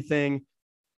anything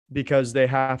because they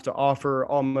have to offer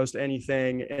almost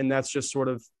anything. And that's just sort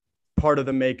of part of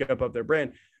the makeup of their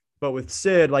brand. But with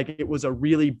Sid, like it was a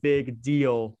really big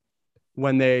deal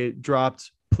when they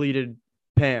dropped pleated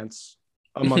pants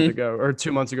a month ago or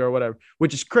 2 months ago or whatever,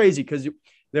 which is crazy because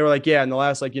they were like, yeah, in the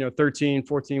last 13,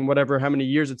 14, whatever, how many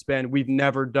years it's been, we've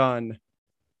never done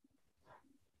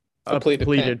a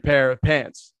pleated pair of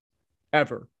pants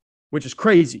ever, which is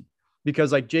crazy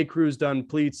because like J. Crew's done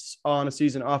pleats on a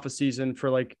season, off a season for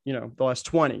the last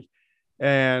 20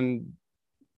 and,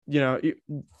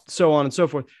 so on and so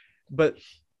forth. But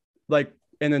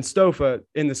and then Stofa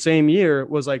in the same year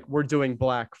was like, we're doing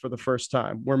black for the first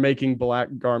time. We're making black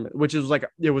garment, which is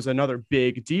it was another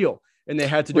big deal. And they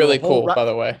had to do really cool, by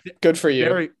the way. Good for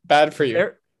you. Bad for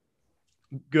you.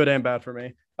 Good and bad for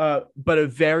me. But a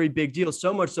very big deal.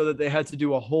 So much so that they had to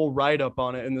do a whole write-up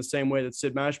on it in the same way that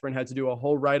Sid Mashburn had to do a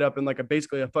whole write-up and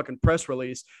basically a fucking press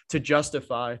release to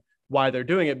justify why they're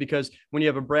doing it. Because when you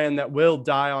have a brand that will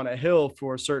die on a hill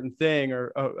for a certain thing or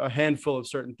a handful of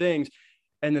certain things,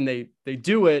 and then they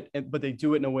do it, but they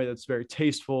do it in a way that's very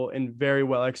tasteful and very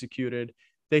well executed,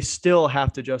 they still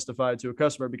have to justify it to a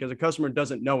customer because a customer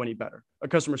doesn't know any better. A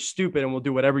customer's stupid and will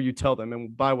do whatever you tell them and will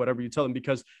buy whatever you tell them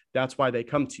because that's why they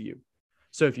come to you.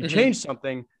 So if you change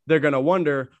something, they're going to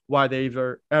wonder why they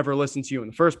ever listened to you in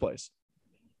the first place.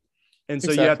 And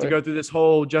so you have to go through this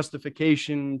whole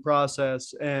justification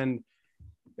process. And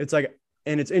it's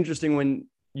it's interesting when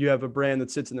you have a brand that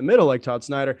sits in the middle, like Todd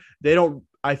Snyder,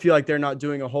 I feel like they're not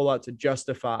doing a whole lot to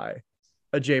justify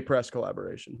a J Press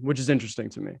collaboration, which is interesting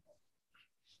to me.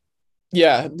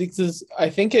 Yeah, because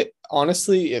I think it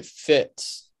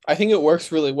fits. I think it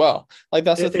works really well. Like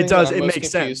that's the thing that I'm most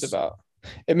confused about.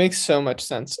 It makes so much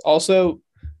sense. Also,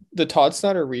 the Todd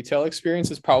Snyder retail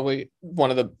experience is probably one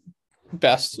of the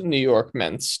best New York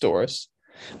men's stores.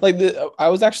 I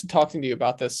was actually talking to you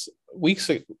about this weeks,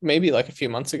 maybe a few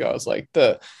months ago. I was like,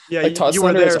 Todd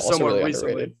Snyder is also really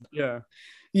recently. Underrated.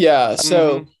 Yeah.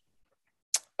 So,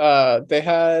 they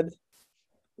had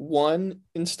one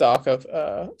in stock of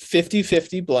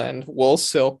 50-50 blend wool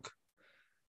silk,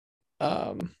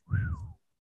 Glen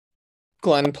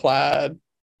Plaid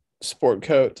sport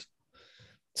coat.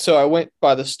 So I went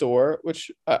by the store,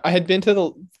 which I had been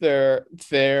to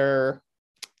their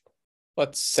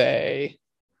let's say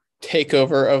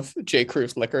takeover of J.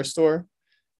 Crew's liquor store,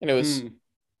 and it was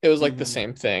the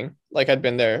same thing. I'd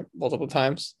been there multiple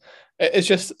times. It's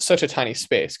just such a tiny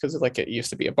space because it used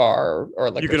to be a bar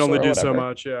or you can only do so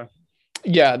much.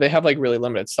 Yeah, they have really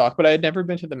limited stock, but I had never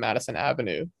been to the Madison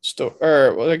Avenue store,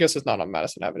 or I guess it's not on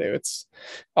Madison Avenue. It's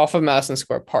off of Madison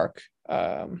Square Park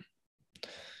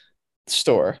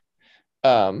store,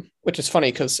 which is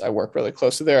funny because I work really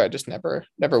close to there. I just never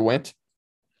went.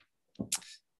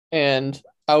 And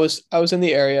I was in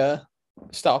the area,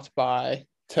 stopped by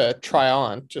to try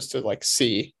on just to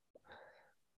see,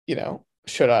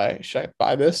 should I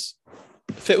buy this?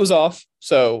 Fit was off,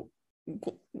 so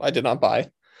I did not buy.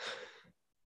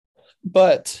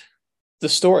 But the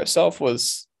store itself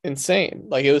was insane.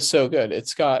 It was so good.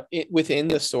 It's got it within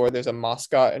the store. There's a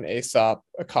Moscot, an Aesop,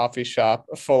 a coffee shop,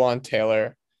 a full-on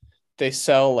tailor. They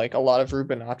sell a lot of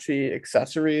Rubinacci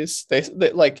accessories. They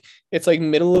it's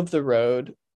middle of the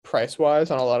road price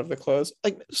wise on a lot of the clothes.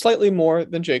 Slightly more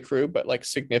than J. Crew, but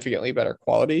significantly better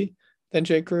quality than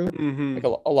J. Crew.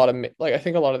 A lot of I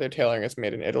think a lot of their tailoring is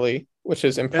made in Italy, which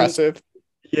is impressive.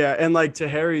 And to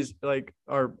Harry's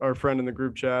our friend in the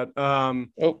group chat.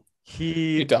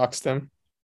 You doxed him.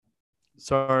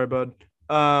 Sorry, bud.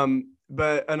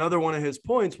 But another one of his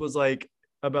points was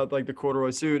about the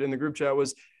corduroy suit in the group chat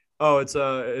was,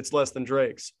 it's less than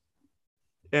Drake's.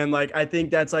 And I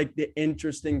think that's the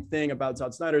interesting thing about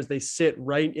Todd Snyder is they sit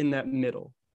right in that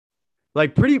middle,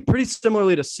 pretty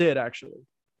similarly to Sid actually.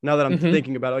 Now that I'm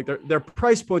thinking about it, their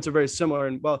price points are very similar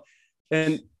and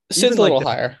Sid's a little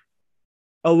higher.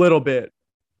 A little bit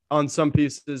on some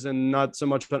pieces and not so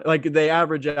much fun. They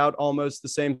average out almost the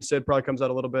same. Sid probably comes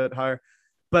out a little bit higher,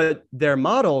 but their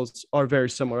models are very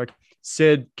similar.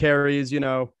 Sid carries,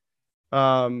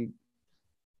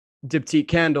 Diptyque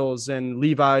candles and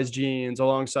Levi's jeans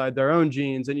alongside their own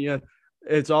jeans. And,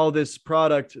 it's all this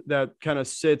product that kind of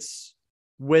sits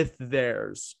with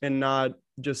theirs and not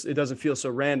just, it doesn't feel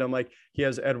so random. He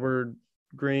has Edward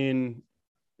Green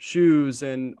shoes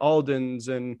and Alden's,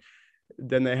 and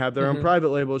then they have their own private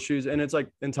label shoes. And it's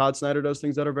and Todd Snyder does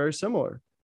things that are very similar.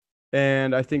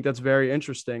 And I think that's very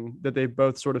interesting that they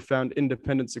both sort of found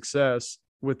independent success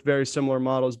with very similar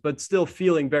models, but still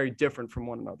feeling very different from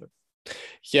one another.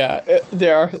 Yeah, they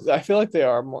are. I feel like they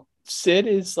are more. Sid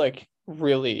is like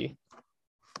really.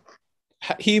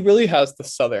 He really has the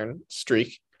southern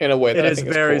streak in a way It that I is think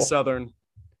is very cool. southern.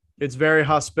 It's very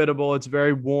hospitable. It's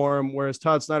very warm. Whereas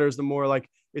Todd Snyder is the more like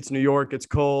it's New York. It's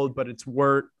cold, but it's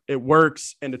work. It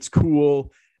works and it's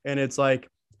cool. And it's like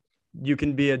you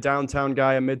can be a downtown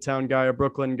guy, a midtown guy, a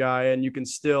Brooklyn guy, and you can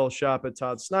still shop at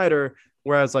Todd Snyder.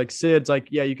 Whereas like Sid's like,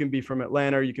 yeah, you can be from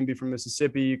Atlanta, or you can be from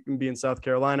Mississippi, you can be in South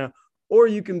Carolina, or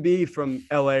you can be from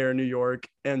LA or New York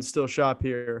and still shop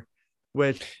here,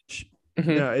 which Hmm.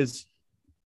 is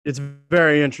it's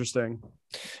very interesting.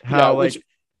 Yeah, How which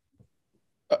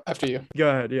like after you. go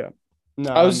ahead, yeah. No,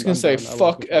 I was just gonna I'm say done. I love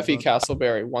fuck the Effie convo.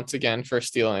 Castleberry once again for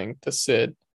stealing the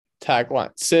Sid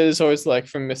tagline. Sid is always like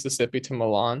from Mississippi to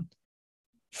Milan.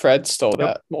 Fred stole Yep.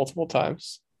 that multiple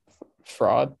times.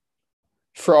 Fraud.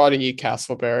 Fraudy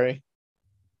Castleberry.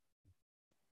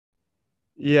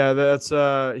 Yeah, that's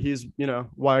he's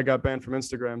why I got banned from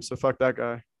Instagram. So fuck that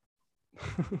guy.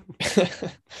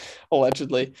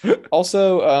 Allegedly.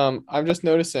 Also, I'm just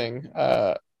noticing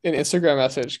an Instagram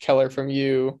message, Keller, from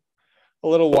you a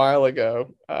little while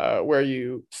ago, where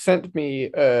you sent me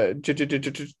a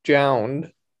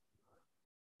jound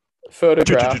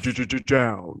photograph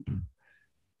Down.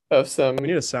 of We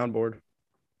need a soundboard.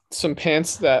 some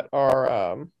pants that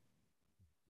are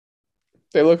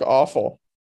they look awful.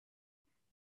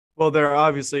 Well, they're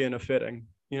obviously in a fitting.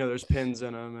 There's pins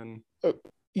in them, and Uh,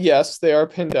 Yes, they are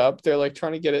pinned up. They're like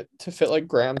trying to get it to fit like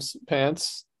Graham's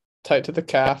pants, tight to the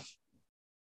calf.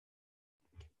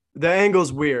 the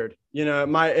angle's weird.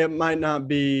 It might not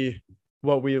be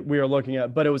what we are looking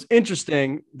at, but it was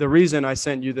interesting. The reason I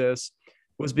sent you this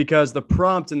was because the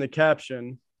prompt in the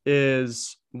caption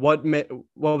is what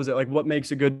was it like? What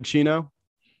makes a good chino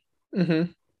Mm-hmm.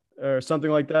 or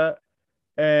something like that?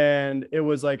 And it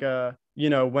was like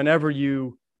whenever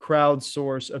you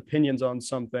crowdsource opinions on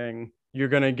something, you're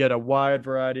going to get a wide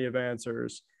variety of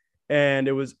answers. And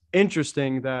it was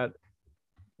interesting that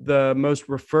the most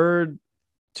referred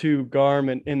to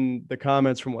garment in the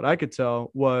comments, from what I could tell,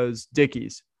 was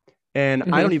Dickies. And I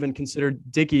don't Mm-hmm. even consider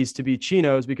Dickies to be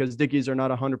chinos because Dickies are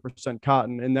not 100%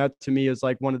 cotton. And that to me is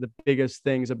like one of the biggest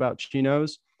things about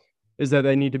chinos is that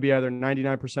they need to be either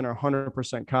 99% or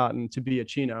 100% cotton to be a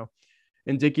chino.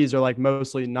 And Dickies are like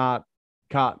mostly not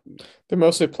cotton. They're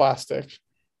mostly plastic.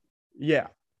 Yeah.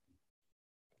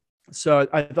 So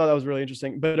I thought that was really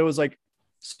interesting. But it was like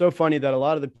so funny that a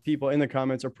lot of the people in the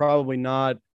comments are probably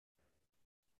not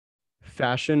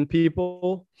fashion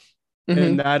people. And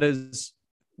Mm-hmm. that is,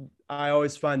 I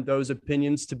always find those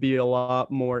opinions to be a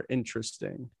lot more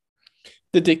interesting.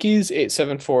 The Dickies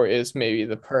 874 is maybe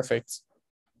the perfect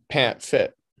pant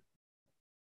fit.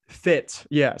 Fit,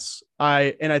 yes.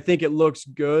 I think it looks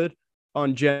good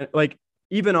on like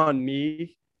even on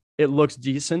me, it looks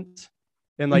decent.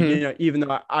 And like, Mm-hmm. even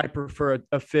though I prefer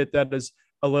a fit that is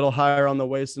a little higher on the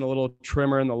waist and a little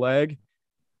trimmer in the leg,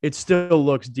 it still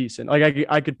looks decent. Like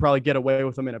I could probably get away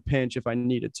with them in a pinch if I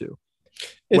needed to.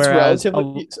 It's Whereas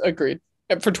relatively agreed.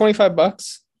 For 25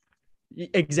 bucks.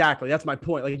 exactly, that's my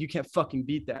point. Like you can't fucking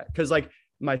beat that because like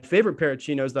my favorite pair of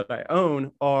chinos that I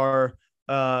own are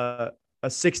a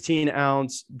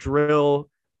 16-ounce drill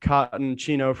cotton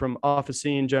chino from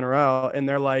Officine General, and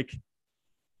they're like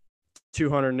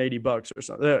 $280 or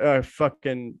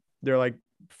something. They're like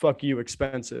fuck you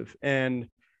expensive, and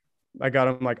I got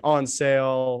them like on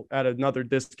sale at another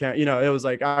discount. It was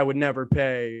like I would never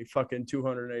pay fucking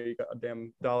 $280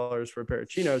 goddamn dollars for a pair of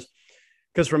chinos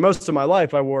because for most of my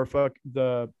life I wore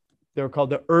they were called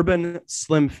the Urban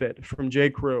Slim Fit from J.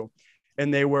 Crew,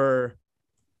 and they were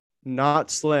not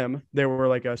slim. They were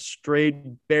like a straight,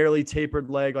 barely tapered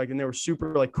leg, like, and they were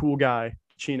super like cool guy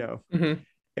chino, Mm-hmm.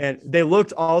 and they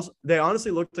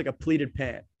honestly looked like a pleated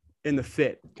pant in the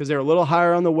fit because they were a little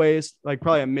higher on the waist, like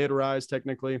probably a mid-rise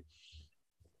technically,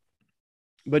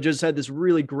 but just had this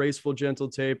really graceful, gentle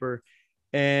taper.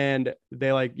 And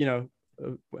they like,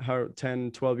 how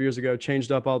 10, 12 years ago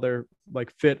changed up all their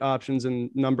like fit options and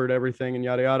numbered everything and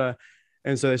yada, yada.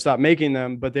 And so they stopped making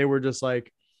them, but they were just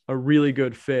like a really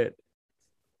good fit.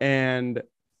 And,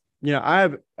 I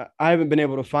haven't been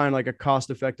able to find like a cost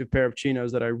effective pair of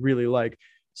chinos that I really like.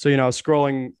 So, I was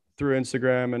scrolling through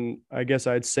Instagram and I guess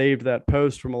I'd saved that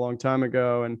post from a long time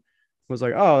ago and was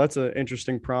like, oh, that's an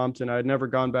interesting prompt. And I'd never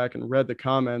gone back and read the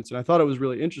comments. And I thought it was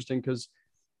really interesting because,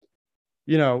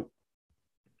 you know,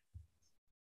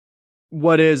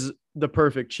 what is the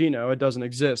perfect chino? It doesn't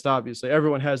exist, obviously.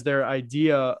 Everyone has their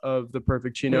idea of the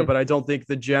perfect chino, Mm-hmm. but I don't think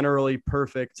the generally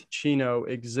perfect chino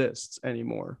exists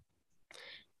anymore.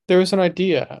 There was an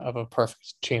idea of a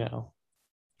perfect chino.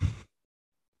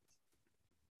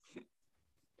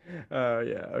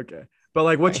 Yeah, okay. But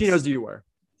like, what Nice. chinos do you wear?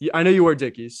 I know you wear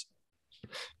Dickies.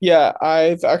 Yeah,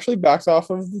 I've actually backed off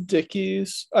of the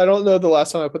Dickies. I don't know the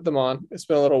last time I put them on. It's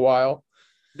been a little while.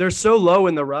 They're so low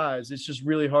in the rise. It's just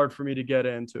really hard for me to get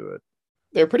into it.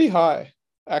 They're pretty high,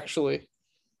 actually.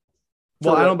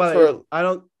 Well, For I don't what buy for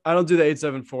I don't do the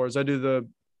 874s. I do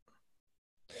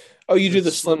Oh, you do the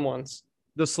the slim ones.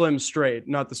 the slim straight,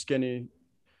 not the skinny.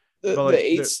 The But the like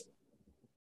eights,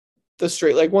 the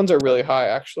straight leg ones are really high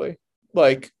actually.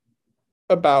 Like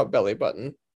about belly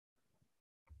button.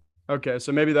 okay,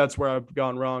 so maybe that's where I've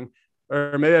gone wrong.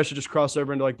 Or maybe I should just cross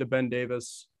over into like the Ben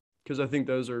Davis because I think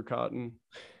those are cotton.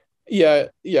 Yeah,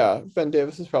 yeah. Ben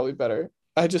Davis is probably better.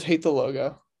 I just hate the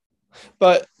logo.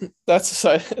 But that's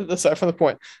aside from the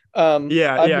point.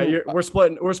 Yeah, I've yeah, been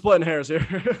we're splitting hairs here.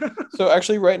 so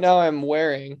actually right now I'm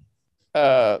wearing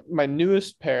my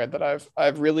newest pair that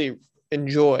I've really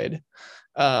enjoyed,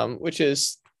 which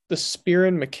is the Spear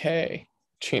and McKay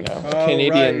chino, a Oh, right.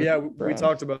 Canadian Yeah, we brand.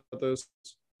 talked about those.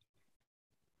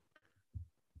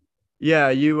 Yeah,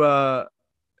 you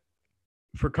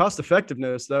for cost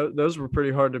effectiveness, those were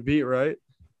pretty hard to beat, right?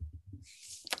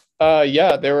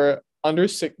 Yeah, they were under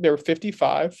six. They were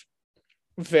 55,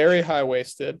 very high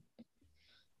waisted,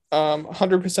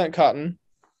 100% cotton.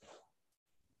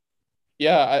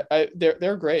 Yeah,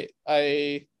 they're great.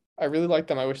 I really like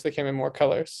them. I wish they came in more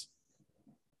colors.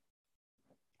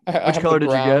 I Which have the color did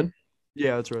you get? brown,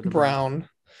 Yeah, that's right. The brown.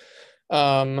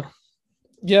 brown. Um,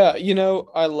 yeah,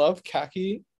 I love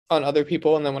khaki on other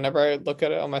people, and then whenever I look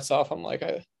at it on myself, I'm like,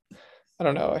 I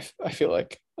don't know. I feel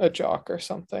like a jock or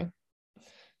something.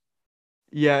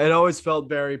 Yeah, it always felt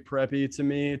very preppy to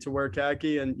me to wear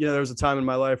khaki. And there was a time in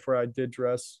my life where I did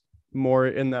dress more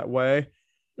in that way.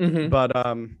 Hmm. But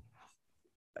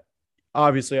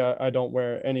obviously I don't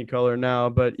wear any color now.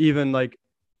 But even like,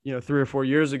 3 or 4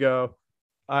 years ago,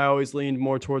 I always leaned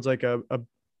more towards like a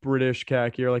British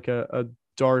khaki or like a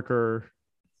darker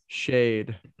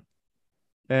shade.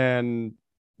 And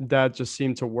that just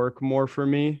seemed to work more for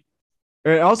me.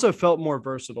 It also felt more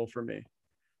versatile for me.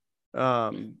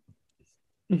 Um,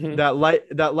 Hmm. that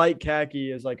light khaki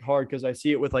is like hard because I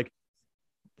see it with like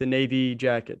the navy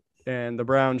jacket and the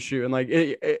brown shoe and like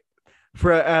it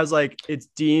for as like it's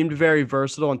deemed very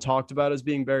versatile and talked about as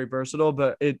being very versatile,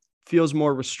 but it feels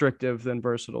more restrictive than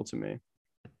versatile to me.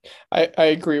 I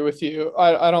agree with you.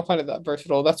 I don't find it that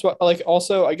versatile. That's what like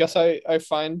also I guess I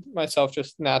find myself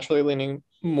just naturally leaning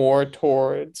more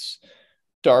towards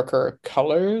darker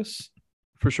colors.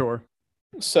 For sure.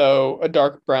 So a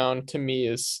dark brown to me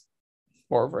is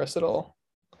more versatile.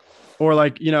 Or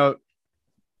like,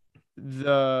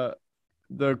 the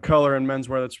the color in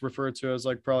menswear that's referred to as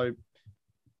like probably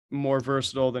more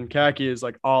versatile than khaki is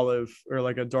like olive or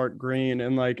like a dark green,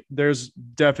 and like there's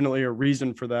definitely a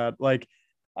reason for that. Like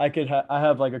I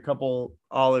have like a couple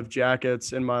olive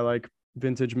jackets in my like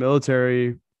vintage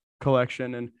military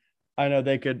collection, and I know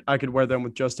I could wear them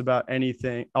with just about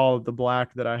anything, all of the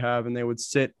black that I have, and they would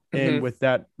sit in Hmm. with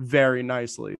that very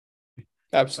nicely.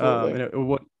 Absolutely.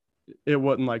 And it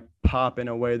wouldn't like pop in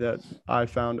a way that I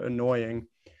found annoying.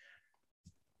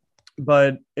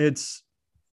 But it's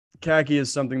khaki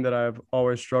is something that I've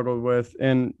always struggled with,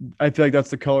 and I feel like that's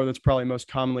the color that's probably most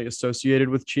commonly associated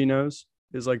with chinos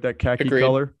is like that khaki Agreed.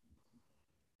 color,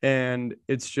 and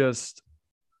it's just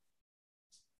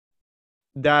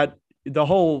that the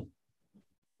whole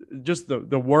just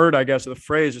the word, I guess, or the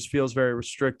phrase just feels very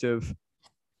restrictive,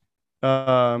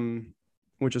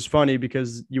 which is funny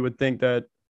because you would think that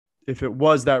if it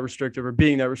was that restrictive or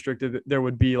being that restrictive, there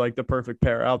would be like the perfect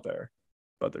pair out there,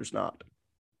 but there's not.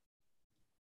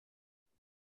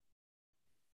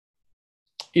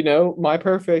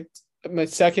 My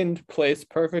second place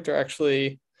perfect are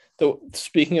actually the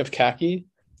speaking of khaki,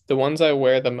 the ones I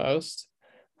wear the most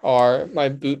are my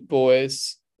Boot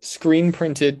Boys screen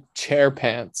printed chair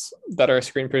pants that are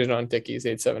screen printed on Dickies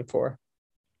 874.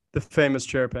 The famous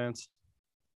chair pants.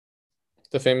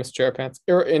 The famous chair pants,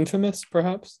 or infamous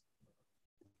perhaps.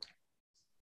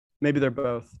 Maybe they're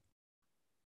both.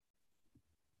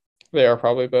 They are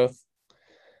probably both.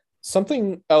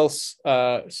 Something else,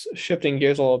 shifting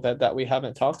gears a little bit that we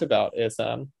haven't talked about is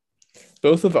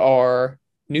both of our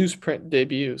newsprint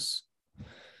debuts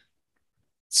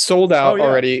sold Oh out yeah,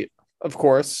 already. Of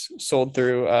course, sold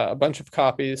through a bunch of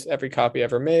copies. Every copy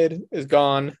ever made is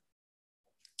gone.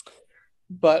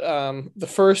 But the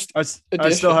first I still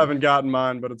edition, haven't gotten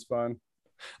mine, but it's fine.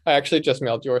 I actually just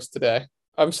mailed yours today.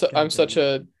 I'm God such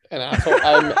damn it. an asshole.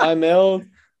 I mailed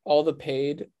all the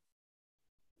paid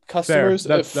Fair. customers a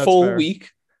That's full fair. week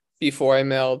before I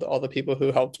mailed all the people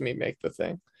who helped me make the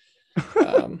thing.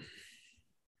 Um,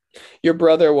 your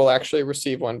brother will actually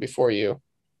receive one before you.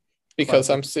 because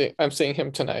I'm seeing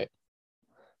him tonight.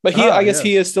 But I guess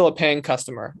he is still a paying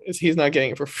customer. He's not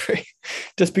getting it for free,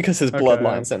 just because his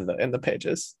bloodline's in the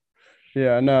pages.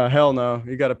 Yeah, no, hell no.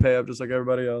 You got to pay up just like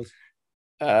everybody else.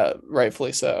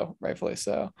 Rightfully so.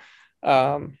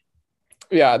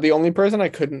 Yeah, the only person I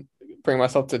couldn't bring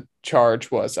myself to charge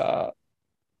was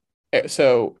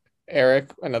so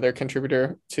Eric, another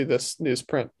contributor to this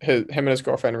newsprint. Him and his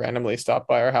girlfriend randomly stopped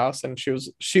by our house, and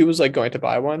she was like going to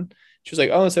buy one. She was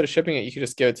like, "Oh, instead of shipping it, you could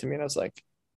just give it to me." And I was like,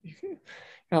 "You don't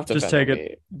have to just take it."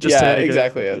 Me. Just take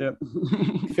exactly. It. Yep.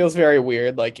 It feels very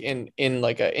weird, like in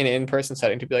like an in-person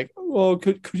setting, to be like, "Well,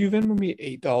 could you Venmo me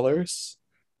 $8?"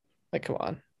 Like, come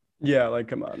on. Yeah, like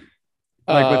come on.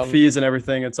 Like with fees and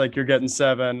everything, it's like you're getting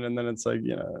 7, and then it's like,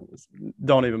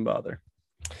 don't even bother.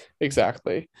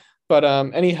 Exactly. But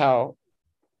anyhow,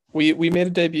 we made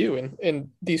a debut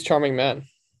in These Charming Men.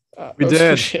 We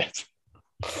did. Shit.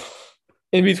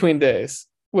 In between days.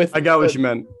 I got what you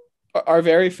meant. Our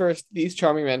very first These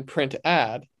Charming Men print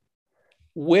ad,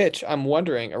 which I'm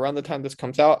wondering, around the time this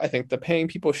comes out, I think the paying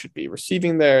people should be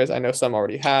receiving theirs. I know some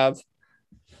already have.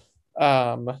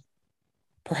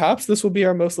 Perhaps this will be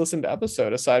our most listened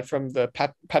episode, aside from the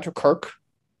Patrick Kirk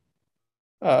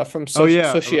from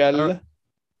Social.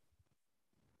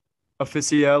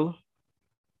 Officiel.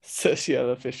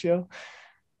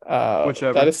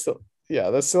 Whichever. That's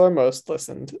still our most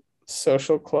listened.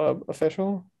 Social Club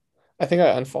Official. I think I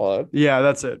unfollowed. Yeah,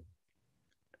 that's it.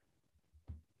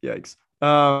 Yikes.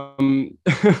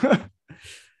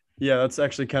 Yeah, that's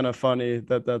actually kind of funny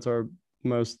that's our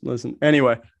most listened.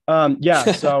 Anyway,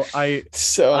 so I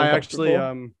actually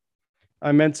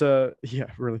I meant to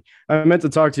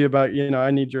talk to you about,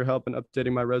 I need your help in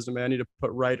updating my resume. I need to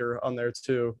put writer on there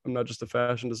too. I'm not just a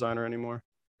fashion designer anymore.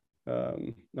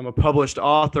 I'm a published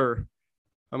author.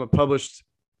 I'm a published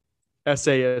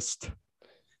essayist.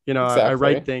 Exactly. I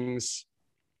write things,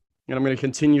 and I'm going to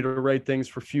continue to write things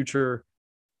for future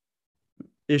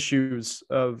issues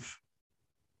of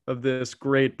this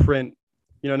great print.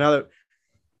 Now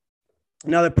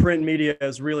that print media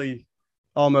is really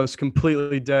almost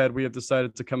completely dead, we have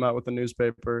decided to come out with a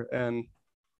newspaper. And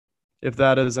if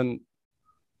that isn't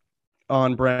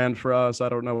on brand for us, I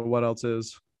don't know what else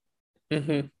is.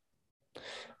 Mm-hmm.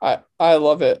 I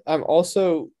love it. I'm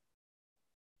also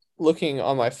looking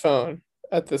on my phone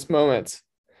at this moment.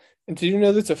 And did you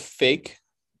know there's a fake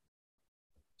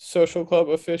Social Club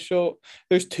Official?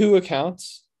 There's 2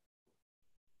 accounts.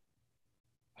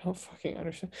 I don't fucking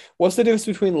understand. What's the difference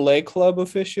between Lay Club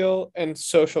Official and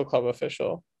Social Club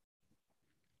Official?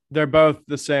 They're both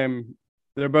the same.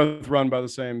 They're both run by the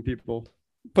same people.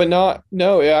 But no,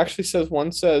 it actually says,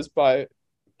 one says by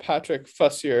Patrick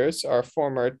Fussiers, our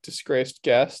former disgraced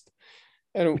guest.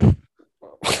 And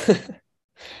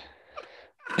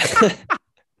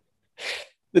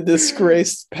the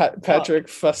disgraced Patrick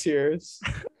Fussiers.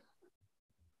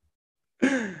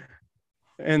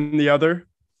 And the other?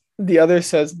 The other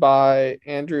says by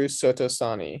Andrew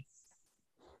Sotosani.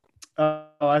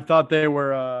 I thought they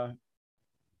were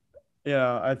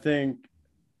I think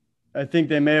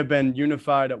they may have been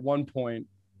unified at one point,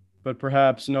 but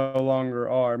perhaps no longer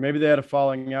are. Maybe they had a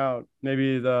falling out.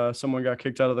 Maybe someone got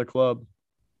kicked out of the club.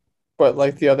 But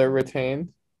like the other retained?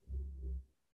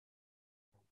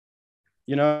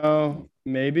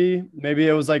 Maybe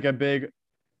it was like a big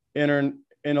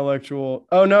intellectual.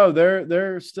 Oh no, they're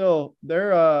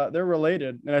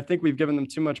related, and I think we've given them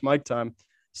too much mic time.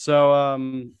 So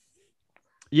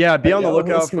be on the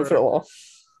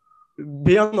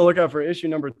lookout for issue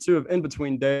number 2 of In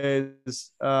Between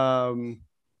Days.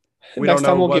 We Next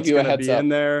time we'll give you a heads up in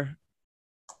there.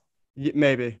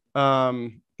 Maybe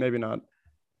maybe not.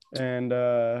 And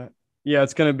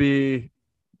it's gonna be.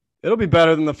 It'll be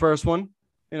better than the first one.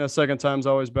 Second time's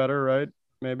always better, right?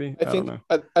 Maybe. I don't know.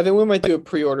 I think we might do a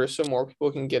pre-order so more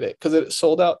people can get it, because it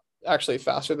sold out actually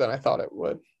faster than I thought it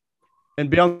would. And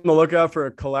be on the lookout for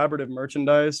a collaborative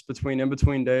merchandise between In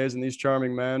Between Days and These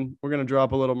Charming Men. We're going to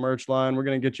drop a little merch line. We're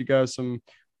going to get you guys some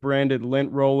branded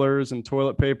lint rollers and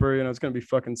toilet paper. It's going to be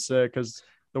fucking sick, because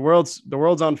the world's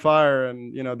on fire,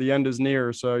 and the end is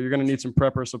near. So you're going to need some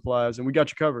prepper supplies, and we got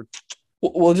you covered.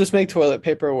 We'll just make toilet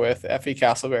paper with Effie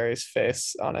Castleberry's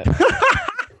face on it.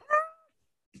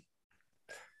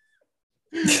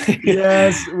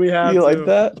 Yes, we have. You like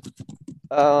that?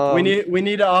 We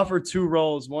need to offer 2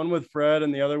 roles, one with Fred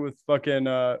and the other with fucking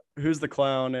who's the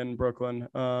clown in Brooklyn?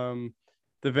 The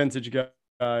vintage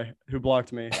guy who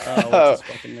blocked me. What's his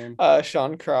fucking name?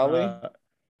 Sean Crowley.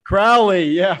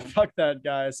 Crowley, yeah, fuck that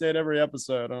guy. I say it every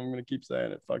episode. I'm gonna keep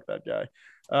saying it. Fuck that guy.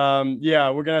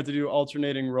 We're gonna have to do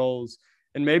alternating roles,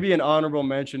 and maybe an honorable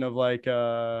mention of like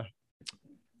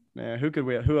Man,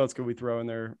 who else could we throw in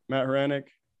there? Matt Hranek?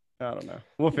 I don't know.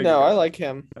 We'll figure it No, I out. like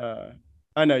him.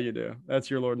 I know you do. That's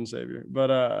your Lord and Savior.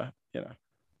 But I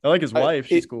like his wife.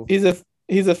 She's cool.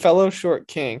 He's a fellow short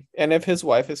king, and if his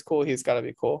wife is cool, he's got to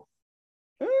be cool.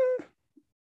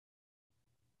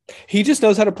 He just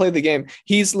knows how to play the game.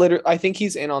 I think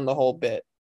he's in on the whole bit,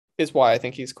 is why I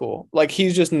think he's cool. Like,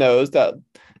 he just knows that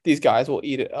these guys will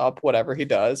eat it up, whatever he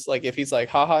does. Like, if he's like,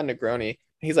 haha, Negroni,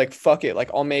 he's like, fuck it.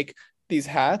 Like, I'll make these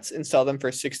hats and sell them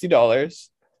for $60,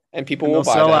 and people will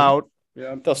buy them. Sell out.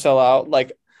 Yeah. They'll sell out.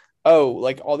 Like, oh,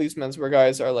 like all these menswear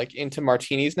guys are like into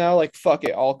martinis now. Like, fuck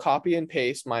it. I'll copy and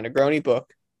paste my Negroni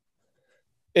book.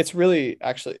 It's really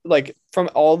actually, like, from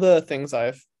all the things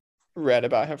I've read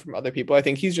about him from other people, I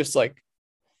think he's just like,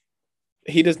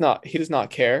 he does not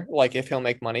care. Like, if he'll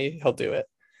make money, he'll do it.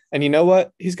 And you know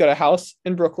what? He's got a house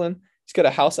in Brooklyn. He's got a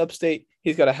house upstate.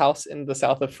 He's got a house in the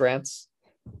south of France.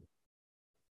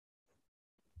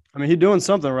 I mean, he's doing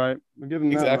something right. We'll give him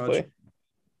that Exactly.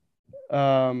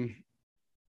 much.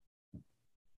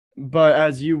 But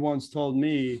as you once told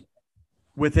me,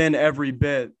 within every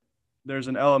bit, there's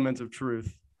an element of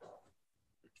truth.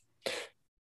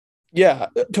 Yeah,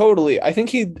 totally. I think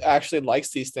he actually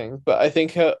likes these things, but I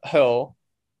think he'll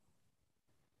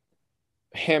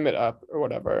ham it up or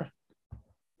whatever.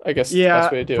 I guess the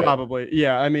best way to do probably.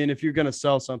 Yeah, I mean, if you're gonna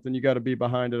sell something, you got to be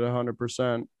behind it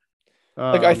 100%.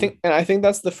 Like, I think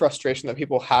that's the frustration that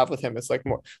people have with him. It's like,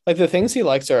 more like the things he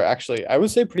likes are actually, I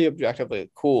would say, pretty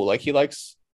objectively cool. Like, he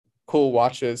likes cool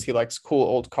watches. He likes cool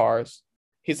old cars.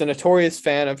 He's a notorious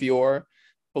fan of your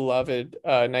beloved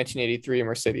 1983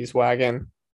 Mercedes wagon.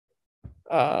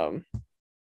 Like,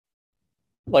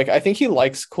 I think he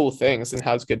likes cool things and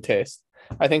has good taste.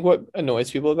 I think what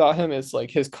annoys people about him is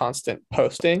like his constant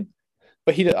posting,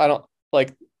 but I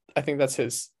think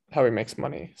that's how he makes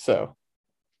money. So,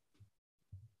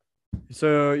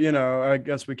 I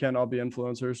guess we can't all be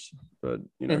influencers, but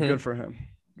good for him.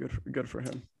 Good for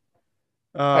him.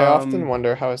 I often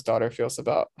wonder how his daughter feels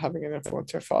about having an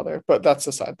influencer father, but that's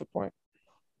aside the point.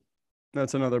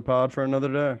 That's another pod for another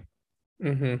day.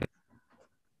 Mm-hmm.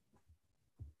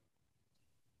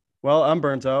 Well, I'm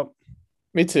burnt out.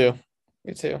 Me too.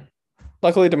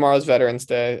 Luckily, tomorrow's Veterans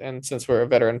Day, and since we're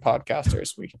veteran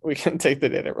podcasters, we can take the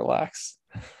day to relax.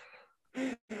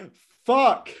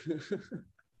 Fuck.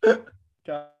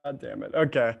 God damn it.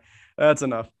 Okay, that's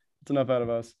enough. That's enough out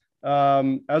of us.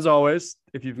 As always,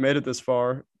 if you've made it this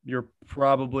far, you're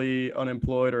probably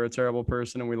unemployed or a terrible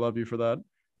person, and we love you for that.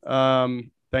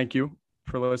 Thank you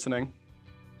for listening.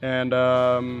 And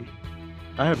I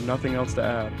have nothing else to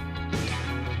add.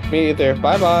 Me either.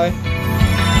 Bye-bye.